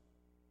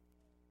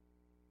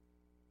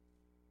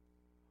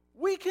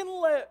 We can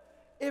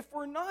if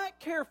we're not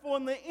careful,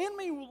 and the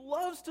enemy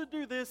loves to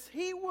do this,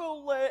 he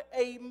will let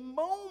a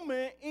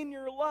moment in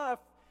your life,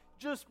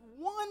 just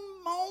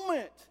one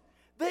moment,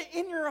 that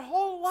in your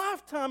whole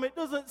lifetime it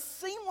doesn't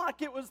seem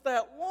like it was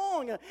that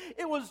long.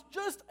 It was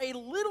just a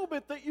little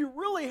bit that you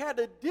really had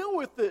to deal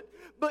with it.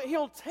 But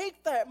he'll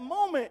take that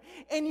moment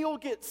and you'll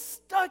get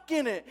stuck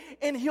in it,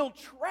 and he'll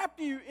trap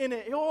you in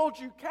it. He'll hold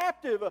you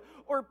captive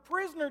or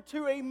prisoner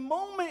to a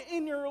moment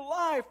in your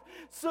life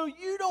so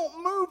you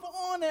don't move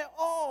on at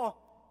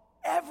all,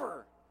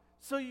 ever.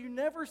 So you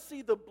never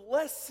see the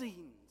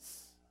blessings.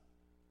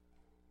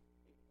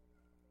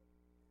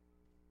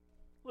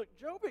 Look,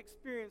 Job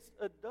experienced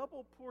a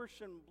double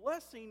portion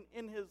blessing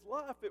in his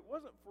life. It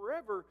wasn't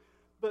forever,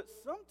 but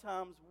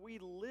sometimes we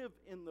live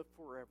in the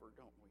forever,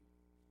 don't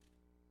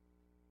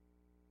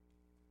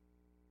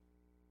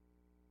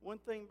one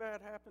thing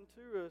bad happened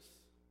to us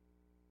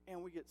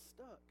and we get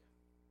stuck.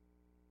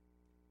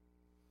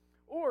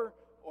 Or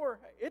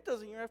it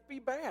doesn't even have to be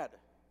bad.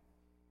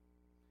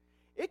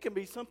 It can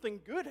be something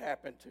good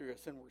happen to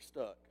us and we're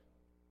stuck.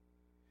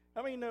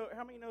 How many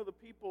know the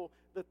people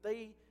that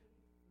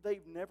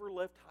they've never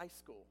left high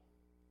school?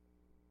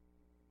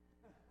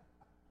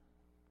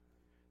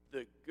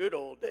 The good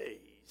old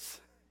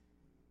days.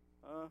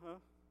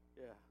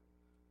 Yeah.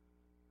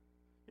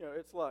 You know,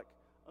 it's like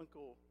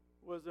Uncle,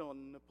 was it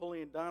on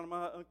Napoleon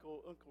Dynamite,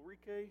 Uncle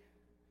Rique?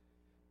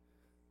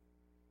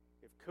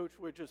 If Coach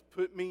would just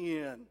put me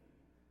in,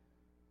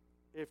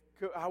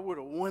 I would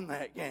have won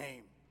that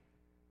game.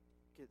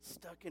 Get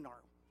stuck in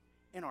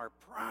our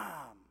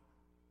prime.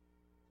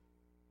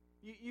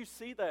 You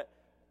see that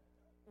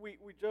we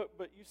joke,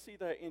 but you see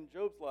that in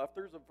Job's life.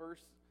 There's a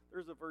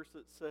verse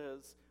that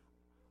says,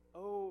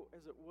 "Oh,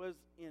 as it was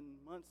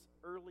in months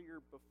earlier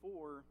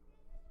before,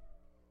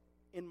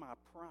 in my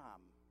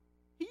prime."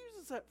 He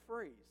uses that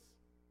phrase.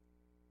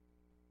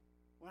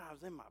 When I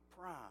was in my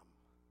prime,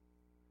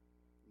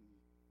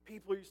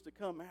 people used to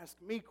come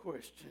ask me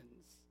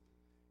questions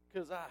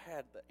because I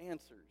had the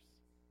answers.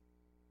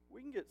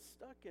 We can get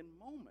stuck in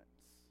moments.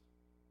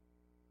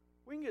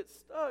 We can get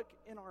stuck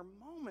in our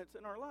moments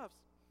in our lives.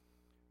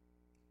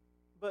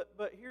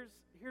 But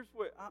here's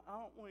what I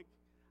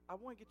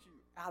want to get you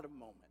out of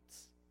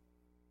moments.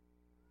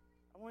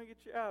 I want to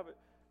get you out of it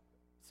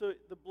so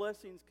the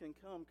blessings can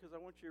come, because I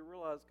want you to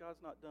realize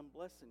God's not done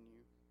blessing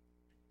you.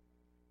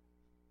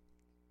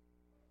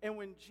 And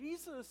when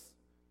Jesus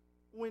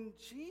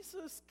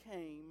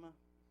came,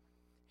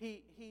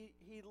 he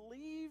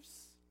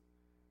leaves.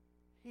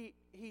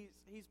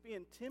 He's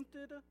being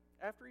tempted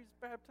after he's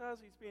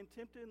baptized. He's being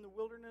tempted in the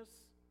wilderness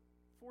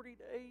 40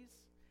 days.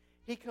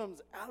 He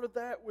comes out of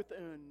that with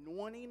an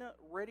anointing,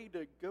 ready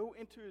to go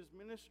into his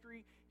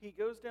ministry. He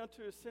goes down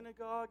to a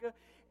synagogue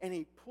and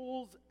he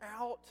pulls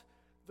out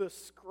the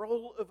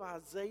scroll of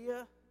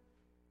Isaiah,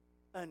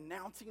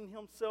 announcing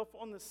himself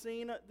on the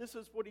scene. This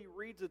is what he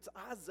reads. It's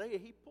Isaiah.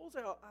 He pulls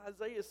out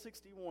Isaiah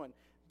 61.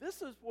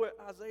 This is what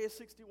Isaiah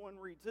 61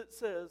 reads. It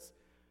says,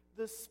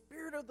 "The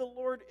Spirit of the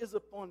Lord is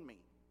upon me,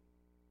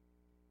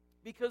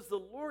 because the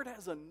Lord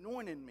has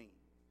anointed me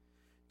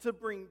to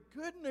bring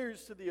good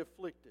news to the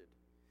afflicted.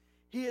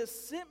 He has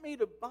sent me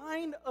to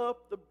bind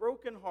up the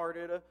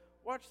brokenhearted,"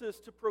 watch this,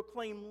 "to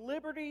proclaim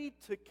liberty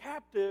to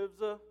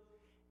captives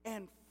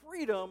and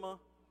freedom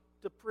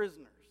to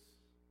prisoners."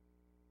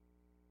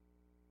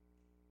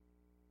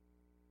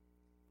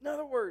 In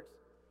other words,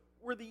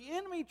 where the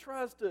enemy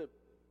tries to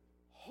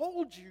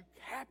hold you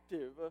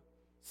captive,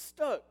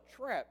 stuck,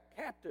 trapped,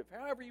 captive,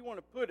 however you want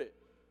to put it,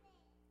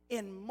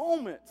 in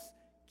moments,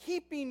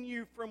 keeping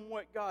you from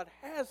what God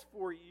has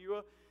for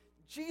you,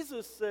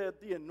 Jesus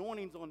said, "The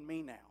anointing's on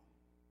me now.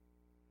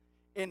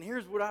 And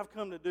here's what I've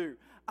come to do.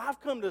 I've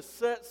come to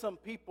set some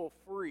people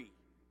free."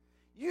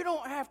 You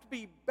don't have to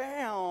be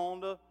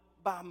bound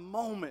by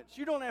moments.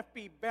 You don't have to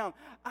be bound.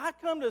 I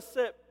come to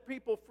set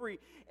people free.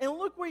 And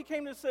look what he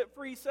came to set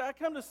free. He said, "I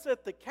come to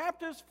set the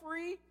captives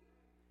free,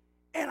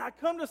 and I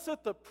come to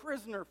set the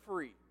prisoner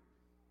free."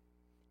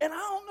 And I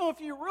don't know if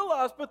you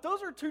realize, but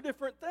those are two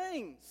different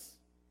things.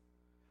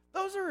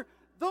 Those are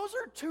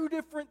two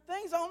different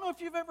things. I don't know if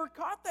you've ever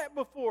caught that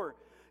before.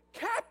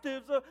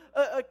 Captives,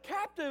 a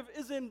captive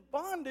is in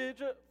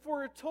bondage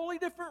for a totally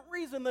different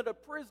reason than a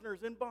prisoner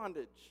is in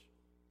bondage.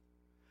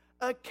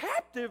 A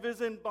captive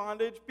is in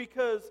bondage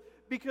because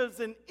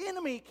an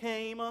enemy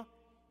came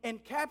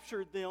and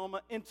captured them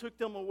and took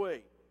them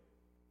away.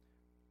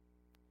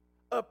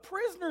 A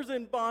prisoner's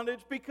in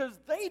bondage because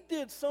they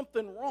did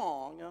something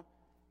wrong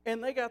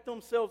and they got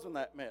themselves in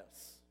that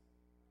mess.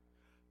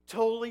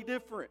 Totally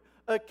different.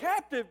 A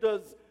captive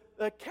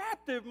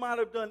might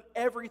have done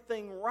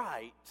everything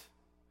right,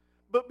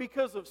 but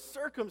because of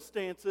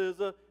circumstances,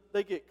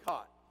 they get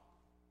caught.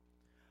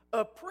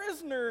 A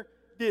prisoner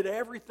did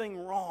everything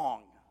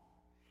wrong,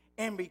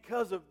 and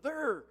because of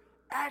their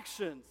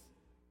actions,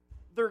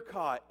 they're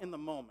caught in the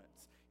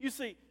moments. You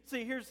see,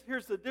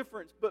 here's the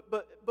difference. But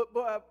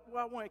what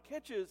I want to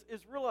catch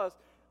is realize,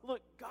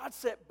 look, God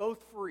set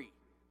both free.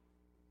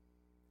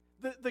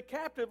 The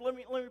captive, let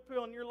me put it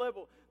on your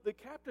level. The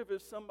captive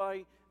is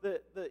somebody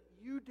that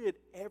you did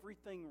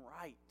everything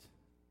right.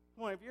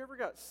 Come on, have you ever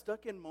got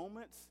stuck in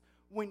moments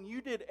when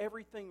you did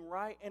everything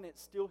right and it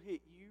still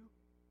hit you?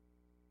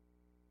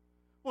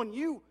 When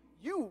you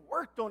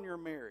worked on your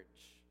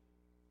marriage.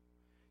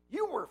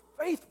 You were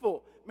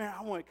faithful. Man,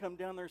 I want to come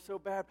down there so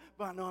bad,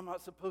 but I know I'm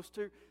not supposed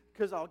to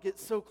because I'll get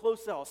so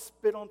close that I'll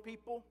spit on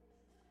people.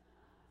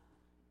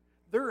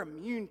 They're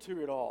immune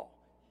to it all.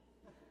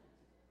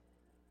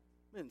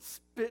 Been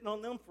spitting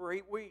on them for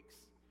 8 weeks.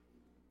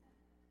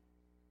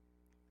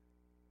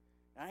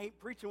 I ain't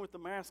preaching with the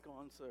mask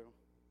on, so.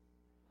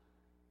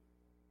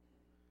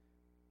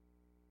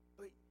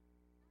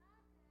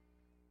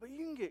 But you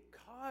can get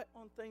caught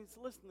on things.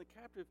 Listen, the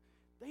captive,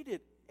 they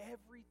did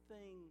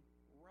everything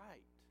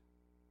right.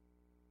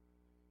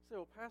 You say,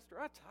 "Well, Pastor,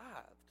 I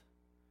tithed.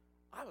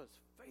 I was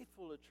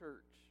faithful to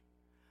church.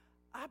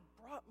 I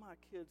brought my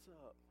kids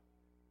up.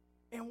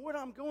 And what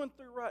I'm going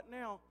through right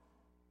now,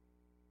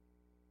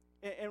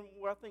 and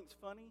what I think is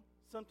funny,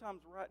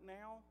 sometimes right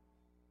now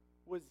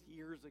was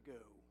years ago.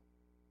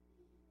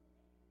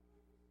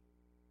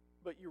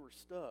 But you were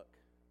stuck.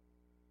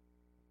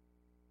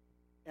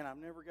 And I've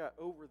never got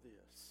over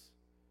this.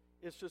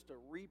 It's just a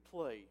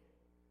replay.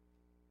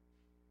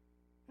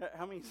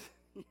 How many,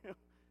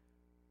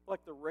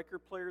 like the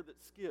record player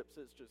that skips,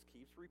 it just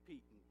keeps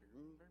repeating.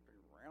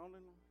 Round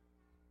and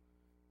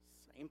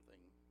same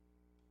thing.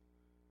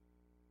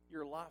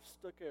 Your life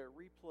stuck at a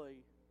replay.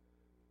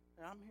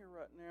 And I'm here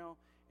right now,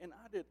 and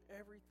I did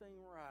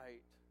everything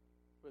right,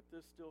 but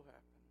this still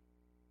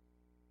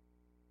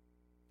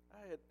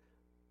happened.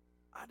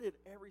 I did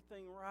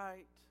everything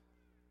right,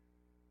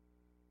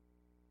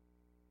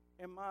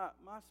 and my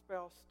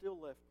spouse still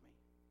left me.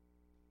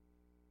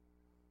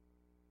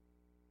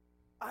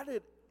 I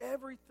did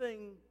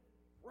everything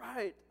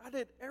right. I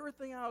did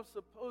everything I was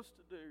supposed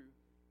to do,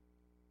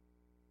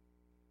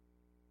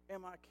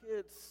 and my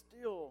kids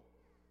still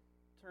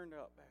turned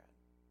out bad.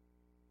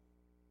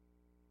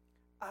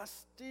 I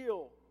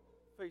still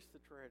face the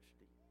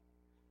tragedy.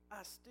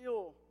 I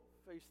still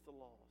face the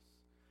loss.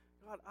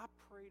 God, I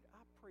prayed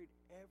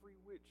every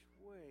which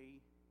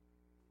way,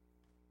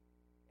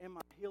 and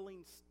my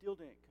healing still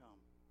didn't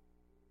come.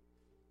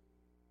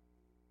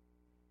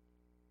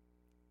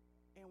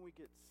 And we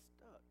get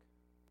stuck.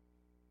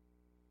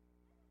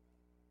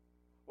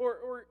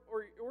 Or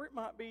it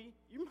might be,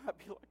 you might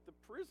be like the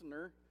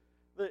prisoner,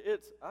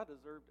 that I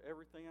deserved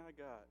everything I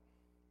got.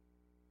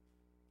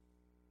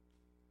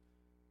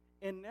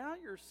 And now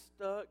you're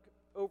stuck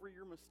over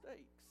your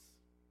mistakes.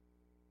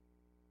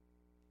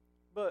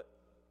 But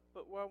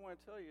what I want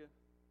to tell you,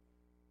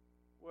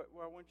 what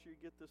I want you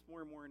to get this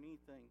more and more than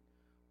anything,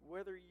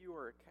 whether you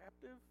are a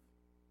captive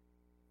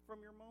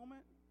from your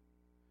moment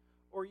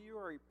or you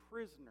are a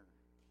prisoner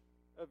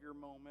of your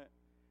moment,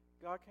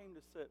 God came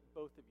to set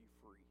both of you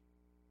free.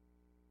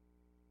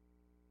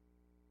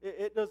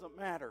 It doesn't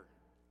matter.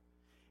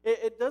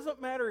 It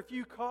doesn't matter if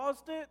you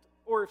caused it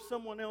or if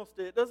someone else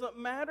did. It doesn't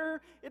matter.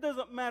 It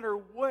doesn't matter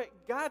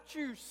what got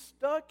you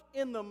stuck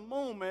in the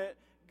moment.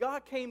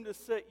 God came to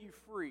set you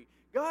free.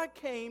 God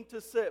came to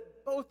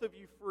set both of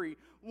you free.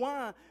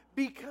 Why?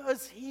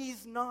 Because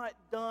He's not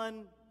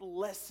done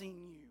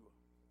blessing you.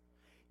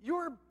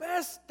 Your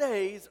best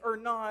days are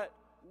not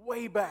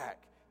way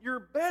back. Your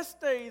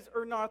best days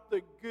are not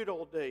the good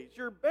old days.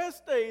 Your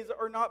best days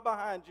are not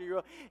behind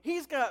you.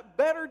 He's got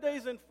better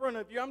days in front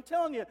of you. I'm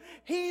telling you,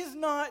 He's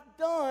not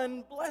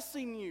done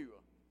blessing you.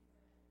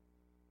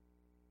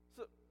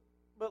 So,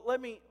 but we're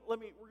going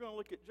to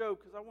look at Job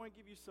because I want to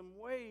give you some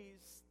ways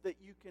that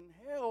you can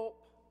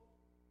help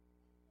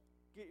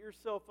get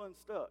yourself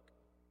unstuck.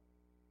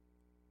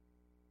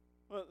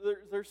 Well,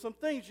 there's some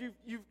things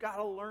you've got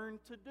to learn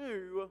to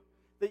do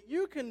that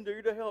you can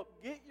do to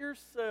help get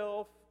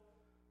yourself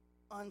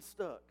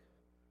unstuck,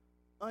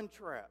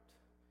 untrapped,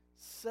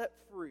 set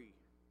free.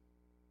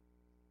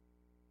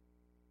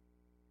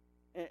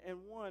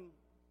 And one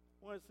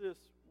is this: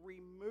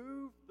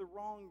 remove the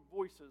wrong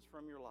voices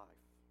from your life.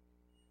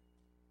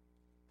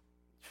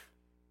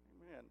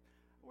 Man,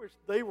 I wish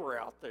they were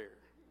out there.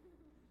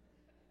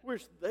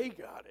 Wish they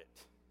got it.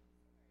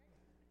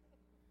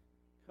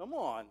 Come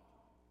on.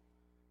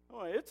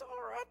 It's all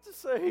right to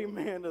say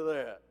amen to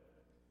that.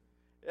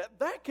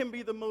 That can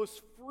be the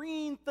most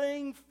freeing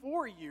thing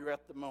for you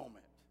at the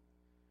moment.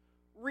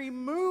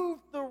 Remove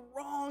the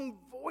wrong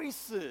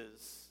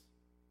voices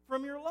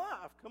from your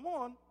life. Come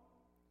on.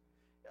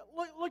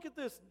 Look at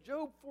this.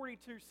 Job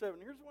 42:7.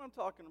 Here's what I'm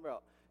talking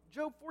about.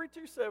 Job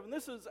 42:7.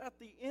 This is at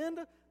the end,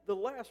 the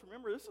last.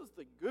 Remember, this is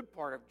the good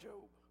part of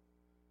Job.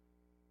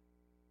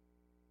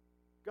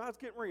 God's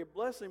getting ready to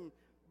bless him,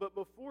 but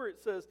before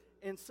it says,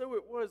 and so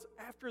it was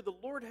after the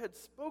Lord had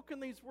spoken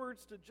these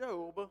words to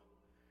Job,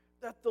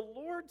 that the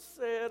Lord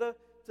said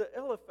to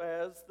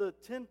Eliphaz the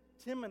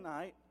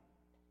Temanite,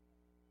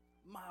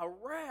 my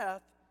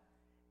wrath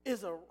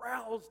is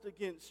aroused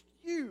against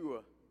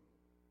you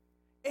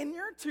and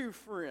your two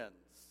friends.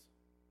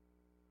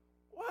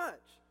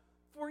 Watch,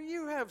 for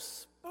you have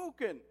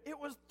spoken. It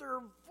was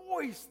their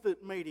voice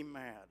that made him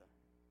mad.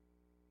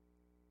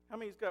 How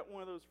many's got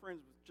one of those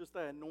friends with just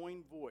that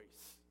annoying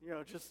voice?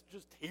 Just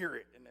hear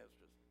it, and it's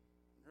just,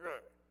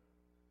 ugh.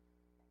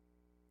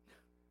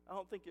 I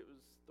don't think it was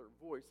their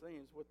voice. I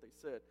think it's what they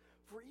said.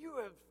 For you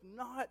have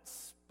not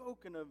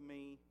spoken of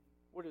me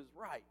what is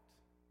right,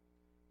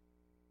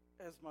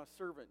 as my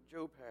servant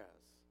Job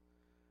has.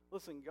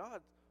 Listen,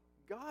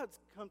 God's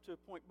come to a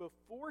point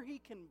before He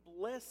can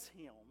bless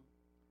him,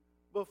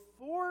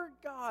 before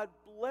God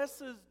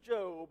blesses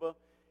Job,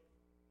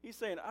 He's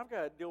saying, I've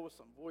got to deal with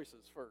some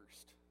voices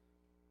first.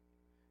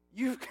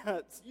 You've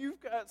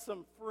got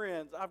some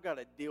friends I've got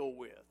to deal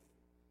with.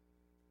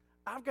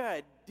 I've got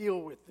to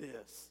deal with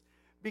this.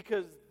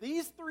 Because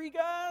these three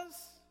guys,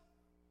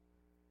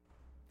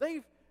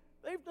 they've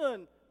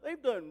done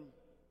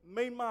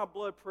made my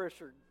blood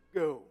pressure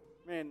go.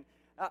 Man,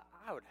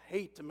 I would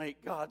hate to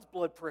make God's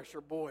blood pressure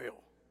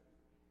boil.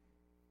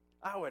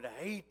 I would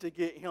hate to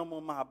get Him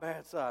on my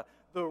bad side.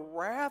 the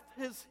wrath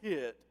has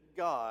hit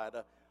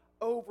God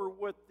over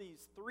what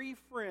these three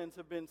friends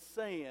have been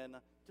saying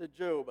to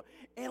Job.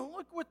 And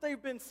look what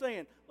they've been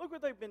saying. Look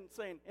what they've been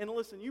saying. And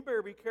listen, you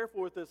better be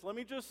careful with this. Let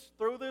me just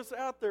throw this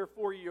out there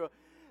for you.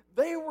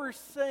 They were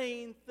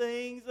saying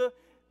things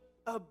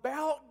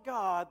about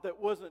God that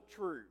wasn't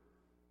true.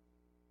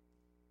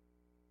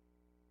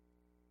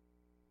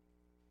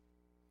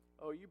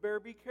 Oh, you better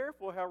be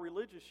careful how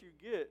religious you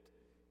get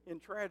in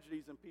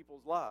tragedies in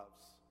people's lives.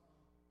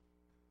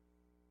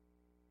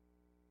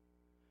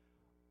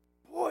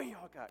 Boy,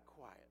 y'all got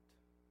quiet.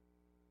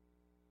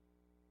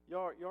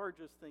 Y'all are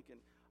just thinking,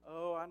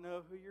 oh, I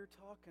know who you're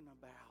talking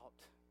about.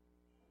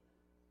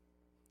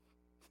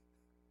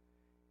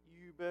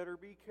 You better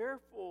be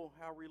careful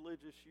how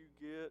religious you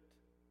get.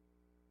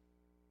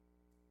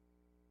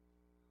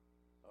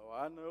 Oh,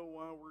 I know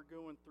why we're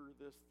going through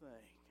this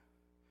thing.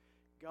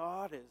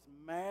 God is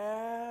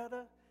mad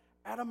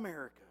at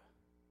America,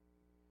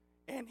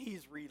 and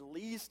He's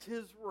released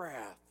His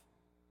wrath.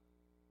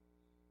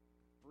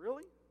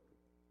 Really?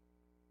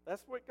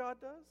 That's what God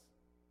does?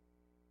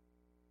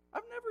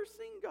 I've never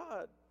seen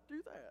God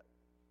do that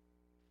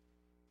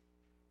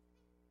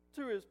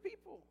to His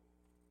people.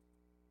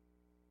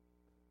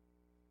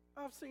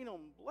 I've seen Him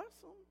bless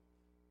them.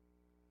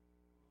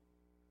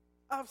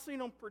 I've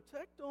seen Him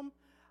protect them.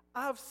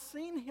 I've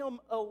seen Him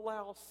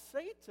allow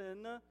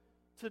Satan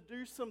to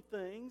do some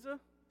things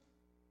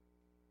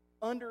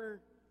under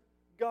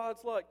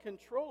God's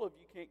control of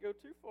you can't go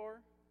too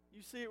far.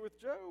 You see it with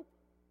Job.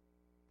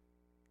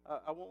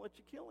 I won't let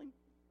you kill him.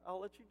 I'll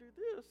let you do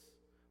this,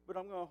 but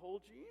I'm going to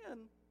hold you in.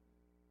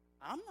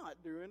 I'm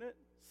not doing it.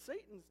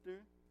 Satan's doing.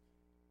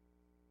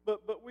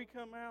 But we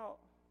come out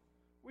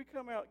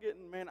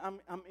getting, man,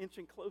 I'm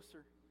inching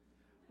closer.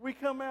 We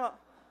come out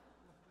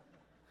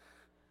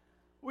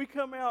with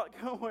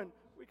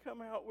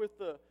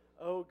the,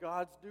 oh,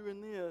 God's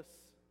doing this.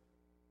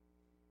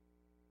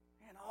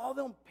 And all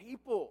them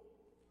people,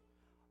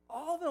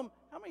 come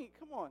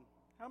on,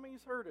 how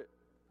many's heard it?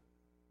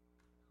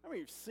 How many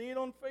you've seen it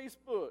on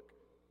Facebook?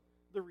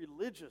 The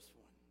religious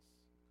ones.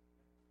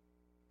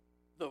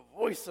 The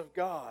voice of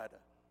God.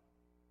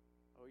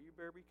 Oh, you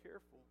better be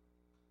careful.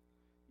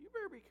 You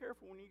better be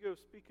careful when you go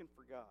speaking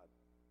for God.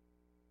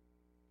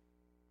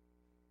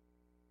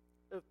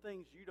 Of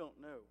things you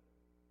don't know.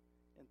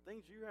 And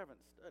things you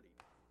haven't studied.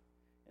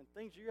 And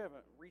things you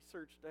haven't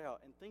researched out.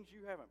 And things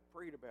you haven't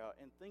prayed about.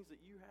 And things that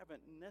you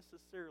haven't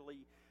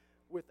necessarily,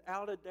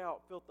 without a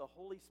doubt, felt the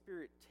Holy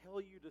Spirit tell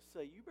you to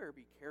say. You better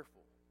be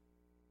careful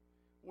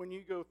when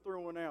you go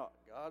throwing out,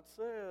 God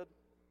said.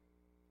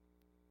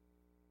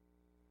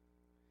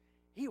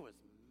 He was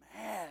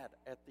mad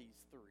at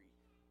these three.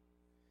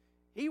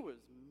 He was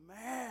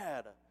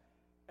mad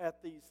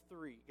at these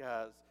three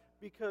guys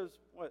because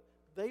what?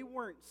 They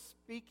weren't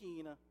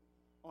speaking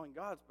on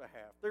God's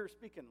behalf. They were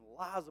speaking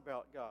lies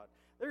about God.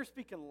 They were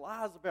speaking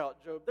lies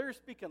about Job. They were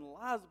speaking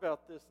lies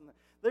about this and that.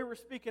 They were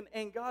speaking,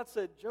 and God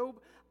said, Job,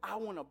 I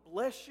want to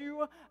bless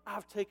you.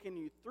 I've taken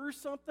you through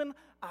something.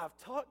 I've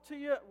talked to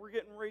you. We're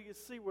getting ready to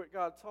see what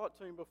God taught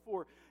to him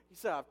before. He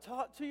said, I've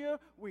taught to you.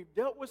 We've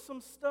dealt with some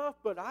stuff,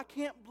 but I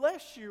can't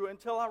bless you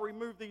until I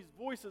remove these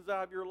voices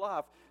out of your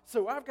life.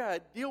 So I've got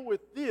to deal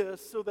with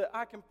this so that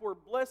I can pour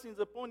blessings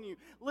upon you.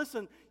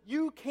 Listen,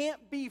 you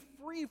can't be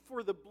free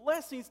for the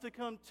blessings to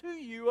come to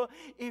you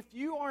if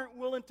you aren't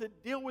willing to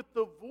deal with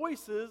the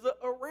voices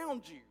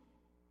around you.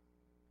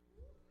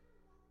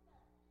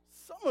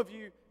 Some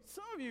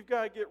of you've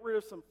got to get rid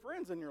of some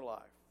friends in your life.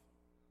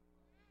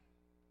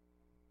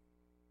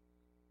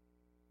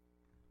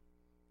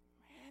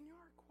 Man, you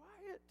are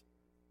quiet.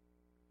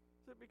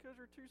 Is it because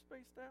you're too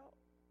spaced out?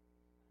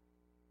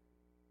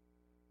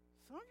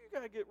 Some of you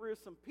got to get rid of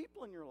some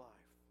people in your life.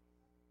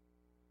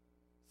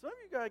 Some of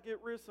you got to get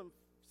rid of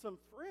some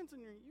friends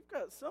in your. You've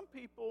got some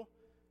people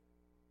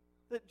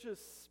that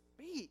just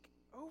speak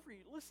over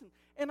you. Listen,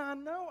 and I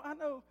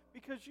know,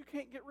 because you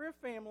can't get rid of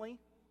family.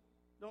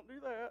 Don't do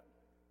that.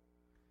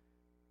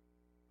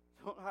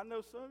 I know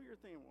some of you are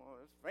thinking, well,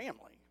 it's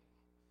family.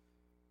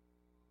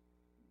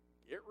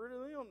 Get rid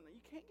of them.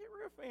 You can't get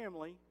rid of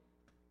family.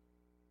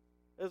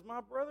 As my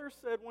brother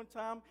said one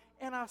time,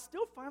 and I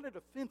still find it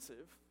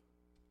offensive,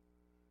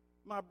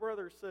 my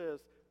brother says,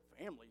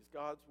 family's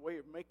God's way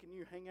of making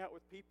you hang out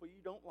with people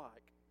you don't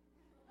like.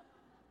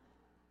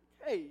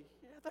 Hey,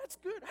 yeah, that's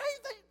good. Hey,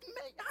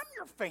 I'm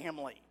your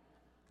family.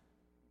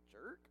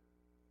 Jerk.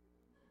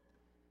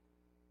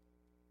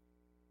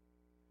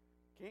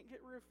 Can't get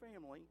rid of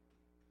family.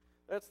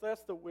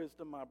 That's the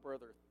wisdom my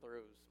brother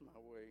throws my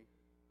way.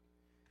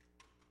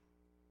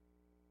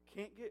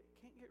 Can't get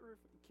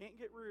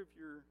rid of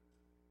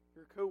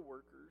your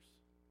coworkers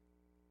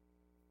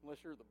unless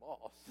you're the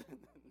boss.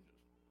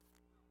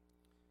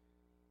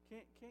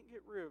 can't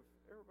get rid of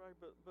everybody,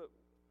 but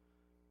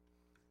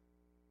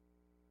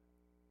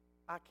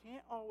I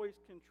can't always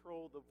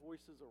control the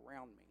voices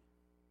around me.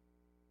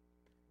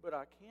 But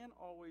I can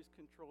always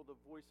control the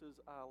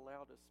voices I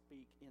allow to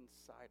speak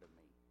inside of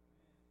me.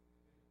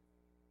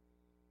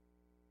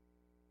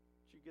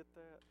 Did you get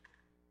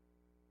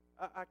that?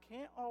 I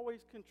can't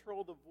always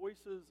control the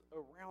voices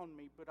around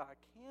me, but I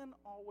can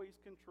always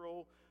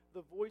control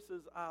the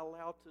voices I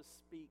allow to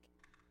speak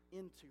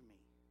into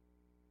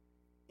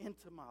me,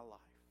 into my life,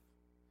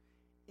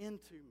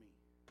 into me.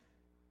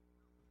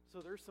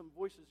 So there's some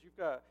voices you've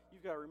got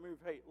to remove.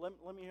 Hey,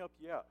 let me help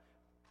you out.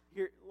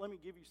 Here, let me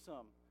give you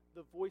some.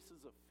 The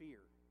voices of fear.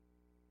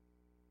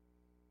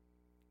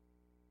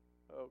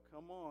 Oh,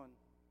 come on.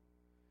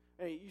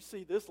 Hey, you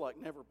see this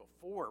like never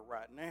before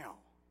right now.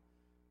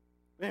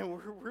 Man,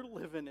 we're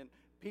living in,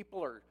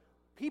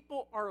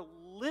 people are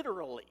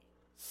literally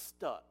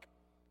stuck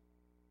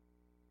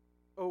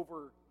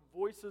over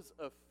voices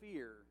of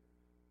fear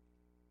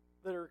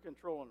that are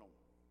controlling them.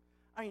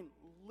 I mean,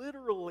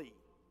 literally,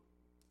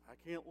 I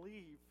can't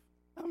leave.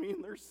 I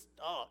mean, they're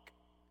stuck.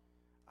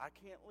 I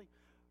can't leave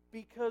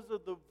because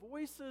of the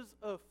voices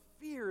of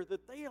fear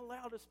that they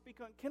allow to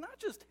speak on. Can I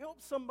just help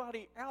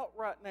somebody out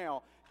right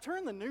now?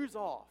 Turn the news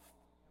off.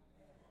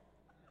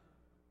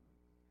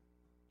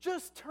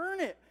 Just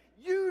turn it.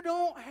 You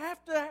don't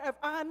have to have,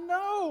 I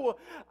know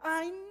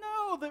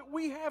that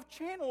we have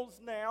channels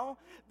now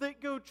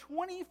that go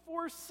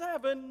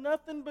 24/7,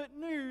 nothing but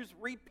news,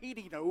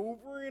 repeating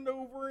over and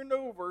over and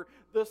over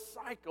the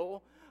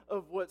cycle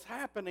of what's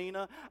happening.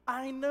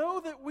 I know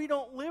that we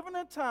don't live in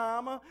a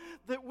time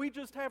that we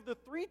just have the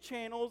 3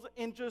 channels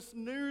and just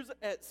news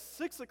at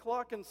 6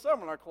 o'clock and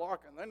 7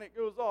 o'clock, and then it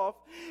goes off.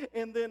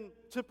 And then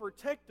to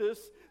protect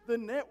us, the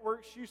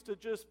networks used to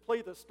just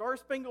play the Star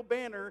Spangled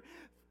Banner,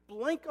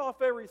 blink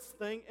off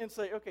everything, and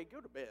say, okay, go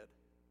to bed.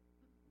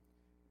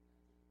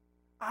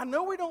 I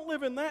know we don't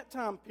live in that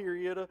time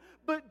period,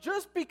 but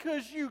just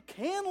because you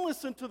can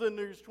listen to the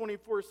news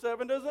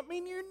 24/7 doesn't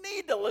mean you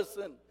need to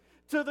listen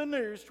to the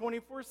news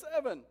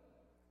 24/7.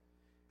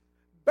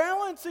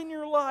 Balance in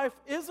your life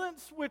isn't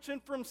switching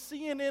from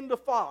CNN to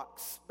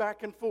Fox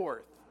back and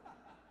forth.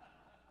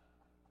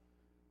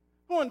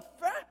 Going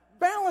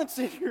balance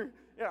in your,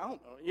 I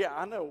don't know. Yeah,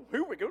 I know.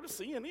 Who would go to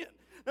CNN?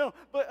 No,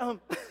 but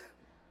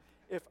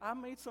if I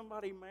made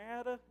somebody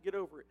mad, get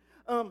over it.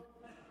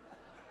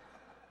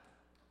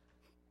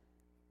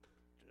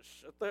 Just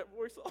shut that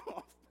voice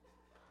off.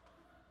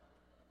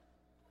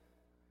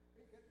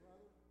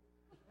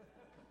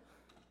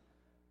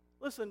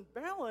 Listen,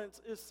 balance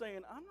is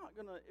saying, I'm not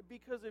going to,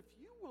 because if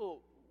you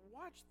will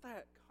watch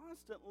that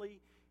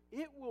constantly,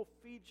 it will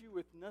feed you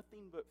with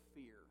nothing but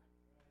fear.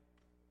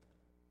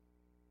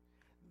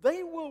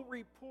 They will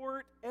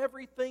report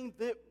everything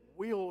that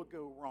will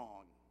go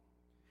wrong,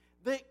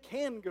 that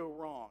can go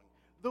wrong.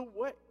 The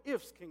what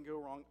ifs can go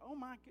wrong. Oh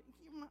my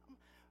God.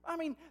 I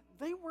mean,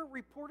 they were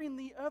reporting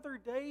the other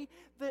day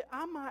that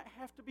I might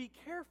have to be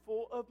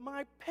careful of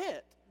my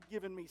pet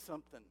giving me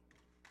something.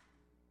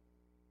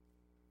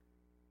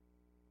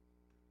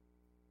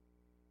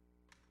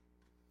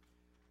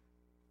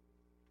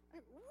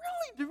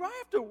 Really? Do I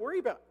have to worry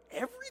about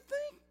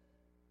everything?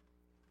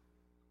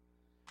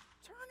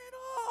 Turn it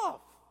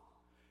off.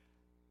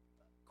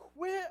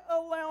 Quit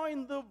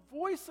allowing the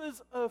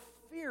voices of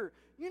fear.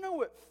 You know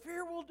what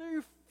fear will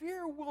do?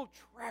 Fear will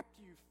trap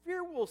you.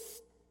 Fear will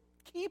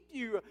keep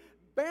you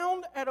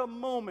bound at a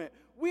moment.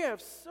 We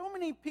have so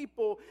many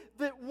people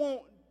that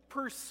won't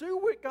pursue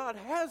what God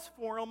has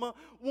for them,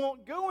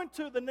 won't go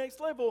into the next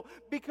level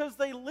because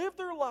they live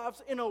their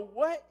lives in a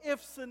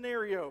what-if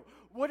scenario.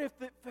 What if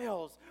it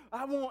fails?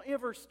 I won't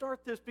ever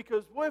start this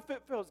because what if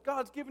it fails?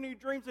 God's given you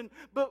dreams,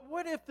 but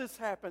what if this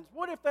happens?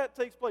 What if that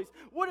takes place?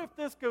 What if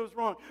this goes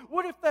wrong?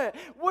 What if that?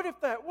 What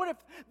if that? What if?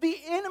 The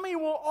enemy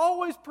will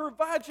always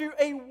provide you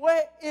a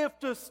what if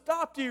to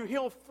stop you.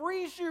 He'll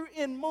freeze you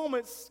in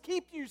moments,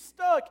 keep you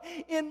stuck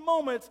in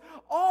moments,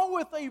 all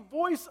with a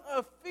voice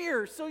of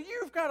fear. So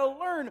you've got to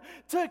learn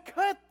to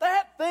cut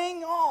that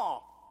thing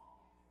off.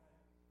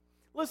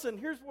 Listen,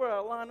 here's where I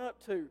line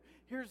up to.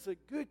 Here's a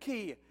good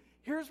key.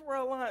 Here's where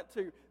I line up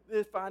to.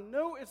 If I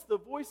know it's the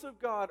voice of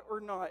God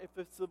or not, if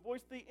it's the voice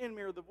of the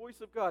enemy or the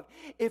voice of God,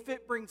 if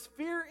it brings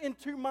fear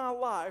into my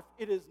life,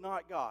 it is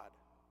not God.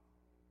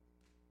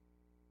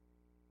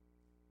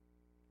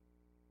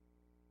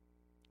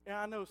 And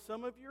I know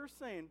some of you are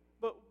saying,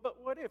 but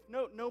what if?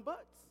 No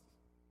buts.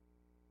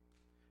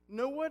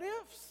 No what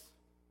ifs.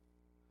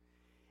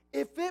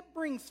 If it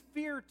brings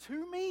fear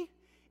to me,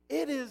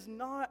 it is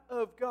not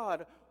of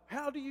God.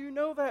 How do you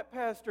know that,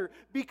 Pastor?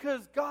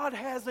 Because God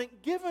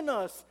hasn't given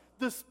us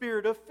the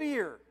spirit of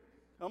fear.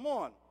 Come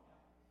on.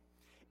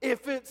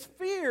 If it's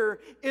fear,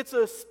 it's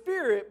a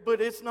spirit,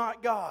 but it's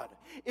not God.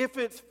 If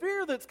it's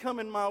fear that's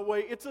coming my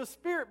way, it's a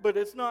spirit, but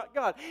it's not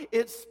God.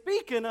 It's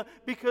speaking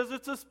because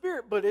it's a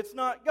spirit, but it's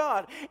not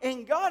God.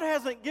 And God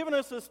hasn't given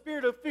us a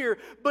spirit of fear,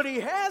 but He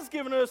has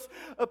given us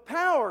a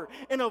power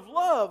and of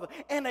love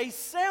and a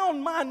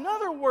sound mind. In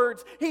other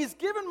words, He's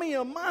given me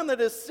a mind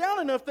that is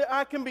sound enough that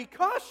I can be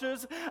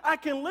cautious. I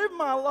can live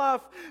my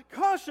life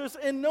cautious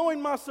in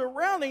knowing my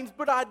surroundings,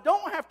 but I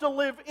don't have to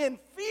live in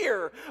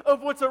fear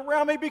of what's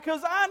around me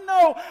because I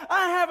know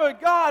I have a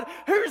God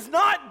who's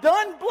not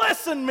done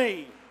blessing me.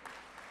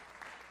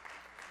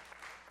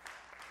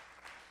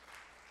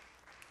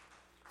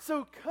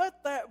 So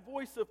cut that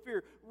voice of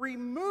fear.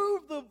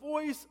 Remove the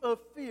voice of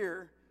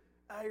fear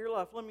out of your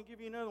life. Let me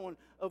give you another one,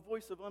 a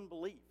voice of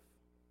unbelief.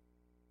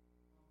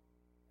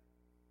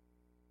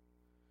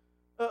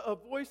 A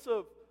voice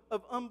of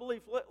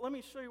unbelief. Let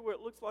me show you what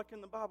it looks like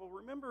in the Bible.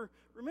 Remember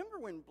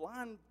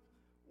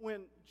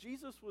when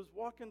Jesus was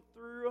walking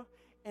through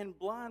and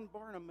blind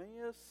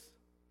Bartimaeus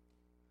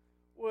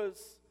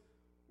was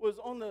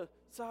on the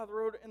side of the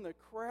road and the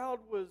crowd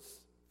was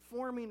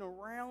forming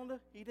around.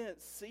 He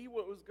didn't see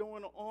what was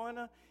going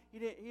on. He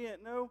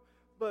didn't know,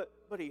 but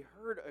he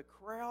heard a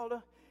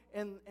crowd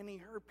and he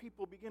heard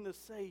people begin to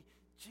say,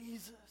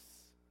 Jesus.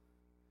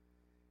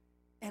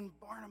 And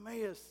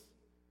Bartimaeus,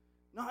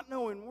 not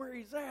knowing where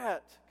he's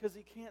at, because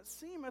he can't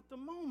see him at the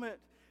moment,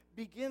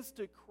 begins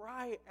to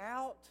cry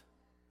out,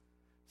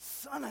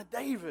 Son of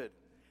David,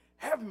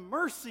 have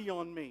mercy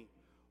on me.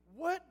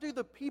 What do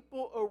the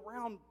people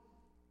around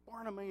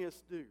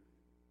Bartimaeus do?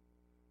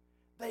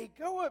 They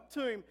go up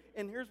to him,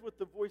 and here's what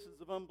the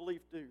voices of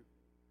unbelief do.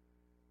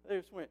 They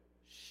just went,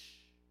 shh,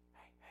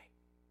 hey,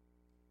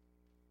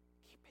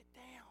 keep it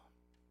down.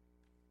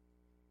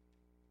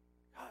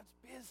 God's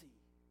busy.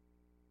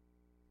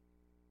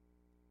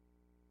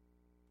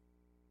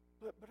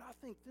 But I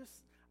think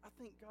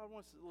God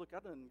wants to, look, I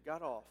done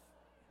got off.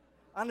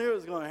 I knew it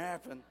was going to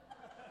happen.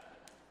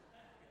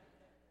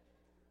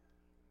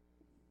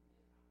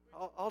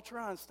 I'll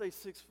try and stay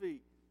 6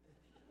 feet.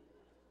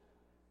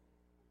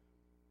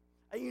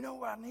 And you know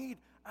what I need?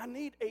 I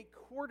need a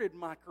corded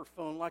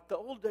microphone like the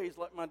old days,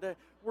 like my dad,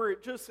 where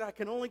I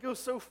can only go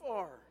so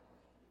far.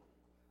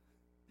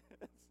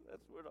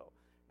 That's what I'll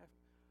have.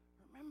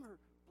 Remember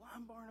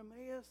blind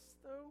Bartimaeus,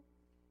 though?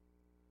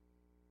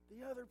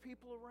 The other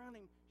people around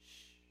him,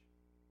 shh.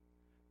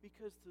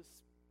 Because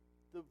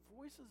the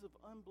voices of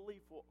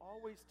unbelief will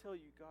always tell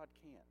you God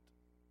can't.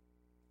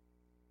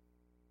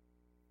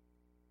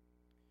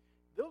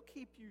 They'll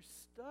keep you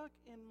stuck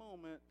in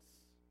moments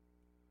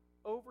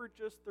over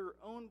just their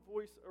own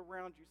voice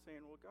around you saying,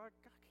 well, God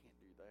can't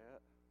do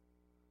that.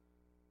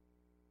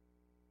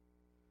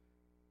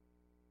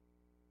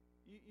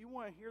 You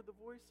want to hear the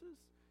voices?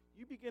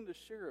 You begin to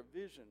share a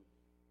vision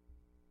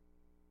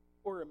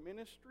or a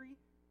ministry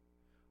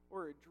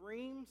or a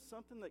dream,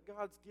 something that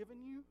God's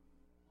given you,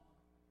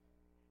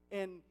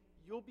 and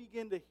you'll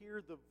begin to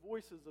hear the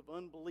voices of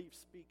unbelief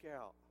speak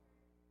out.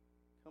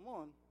 Come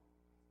on.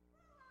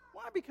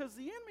 Why? Because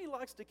the enemy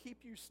likes to keep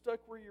you stuck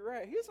where you're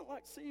at. He doesn't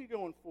like to see you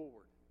going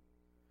forward.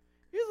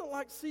 He doesn't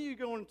like to see you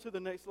going to the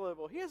next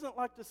level. He doesn't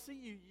like to see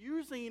you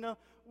using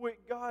what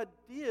God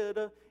did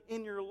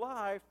in your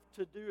life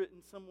to do it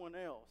in someone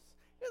else.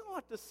 He doesn't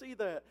like to see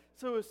that.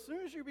 So as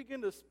soon as you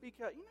begin to speak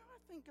out,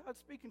 I think God's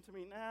speaking to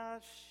me. Nah,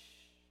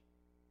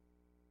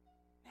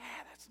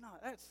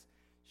 that's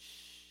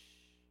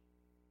shh.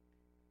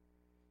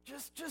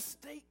 Just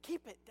stay,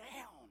 keep it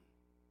down.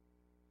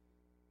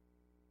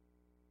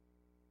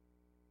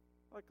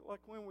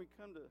 Like when we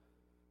come to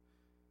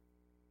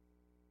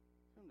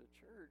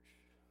church,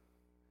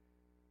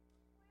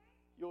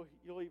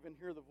 you'll even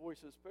hear the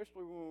voices,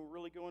 especially when we're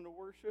really going to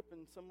worship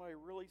and somebody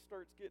really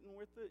starts getting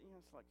with it.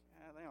 It's like,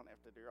 they don't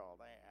have to do all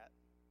that.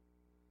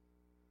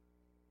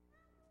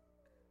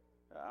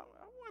 I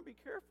want to be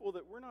careful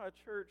that we're not a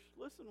church.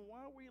 Listen,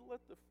 while we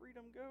let the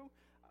freedom go,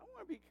 I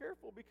want to be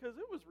careful because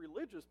it was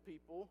religious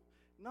people,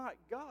 not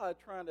God,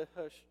 trying to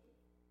hush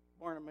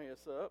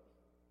Bartimaeus up.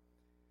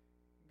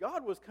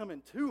 God was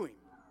coming to him.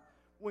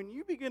 When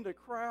you begin to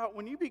cry out,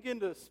 when you begin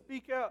to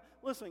speak out,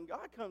 listen,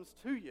 God comes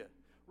to you.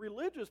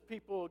 Religious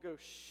people will go,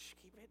 shh,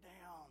 keep it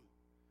down.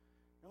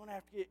 Don't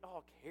have to get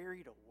all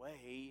carried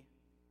away.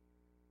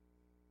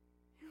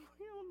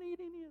 We don't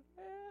need any of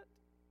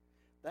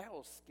that. That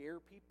will scare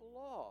people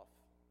off.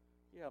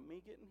 Yeah,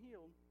 me getting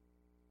healed.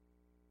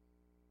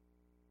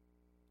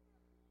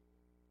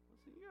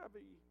 Listen, you got to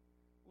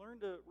learn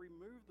to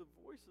remove the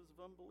voices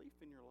of unbelief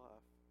in your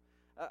life.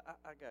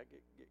 I got to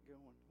get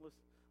going.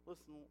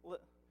 Listen.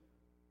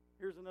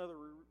 Here's another.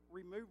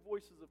 Remove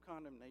voices of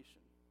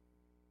condemnation.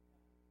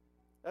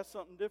 That's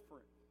something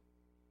different.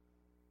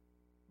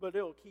 But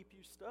it'll keep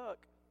you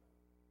stuck.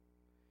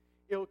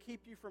 It'll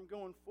keep you from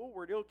going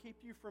forward. It'll keep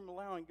you from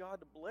allowing God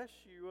to bless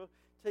you,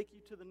 take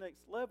you to the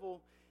next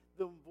level.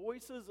 The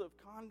voices of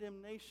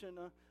condemnation,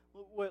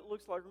 what it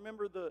looks like.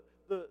 Remember the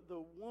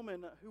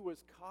woman who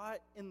was caught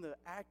in the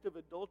act of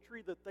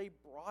adultery that they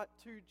brought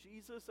to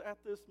Jesus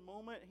at this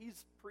moment.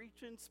 He's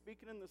preaching,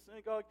 speaking in the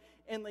synagogue,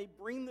 and they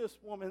bring this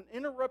woman,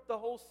 interrupt the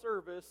whole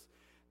service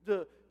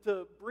to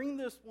bring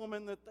this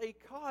woman that they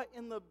caught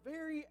in the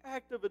very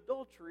act of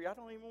adultery. I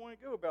don't even want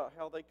to go about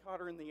how they caught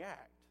her in the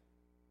act.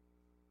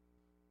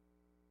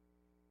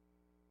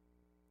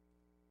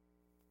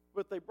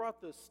 But they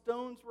brought the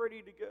stones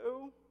ready to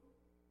go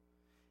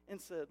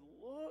and said,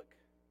 look,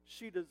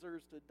 she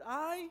deserves to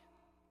die.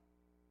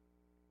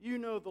 You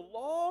know the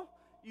law.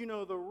 You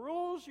know the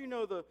rules. You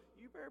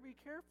better be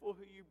careful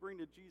who you bring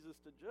to Jesus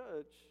to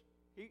judge.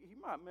 He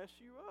might mess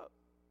you up.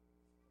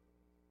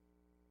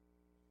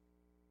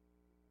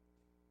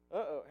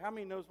 Uh-oh. How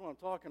many knows what I'm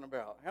talking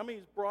about? How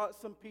many's brought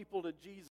some people to Jesus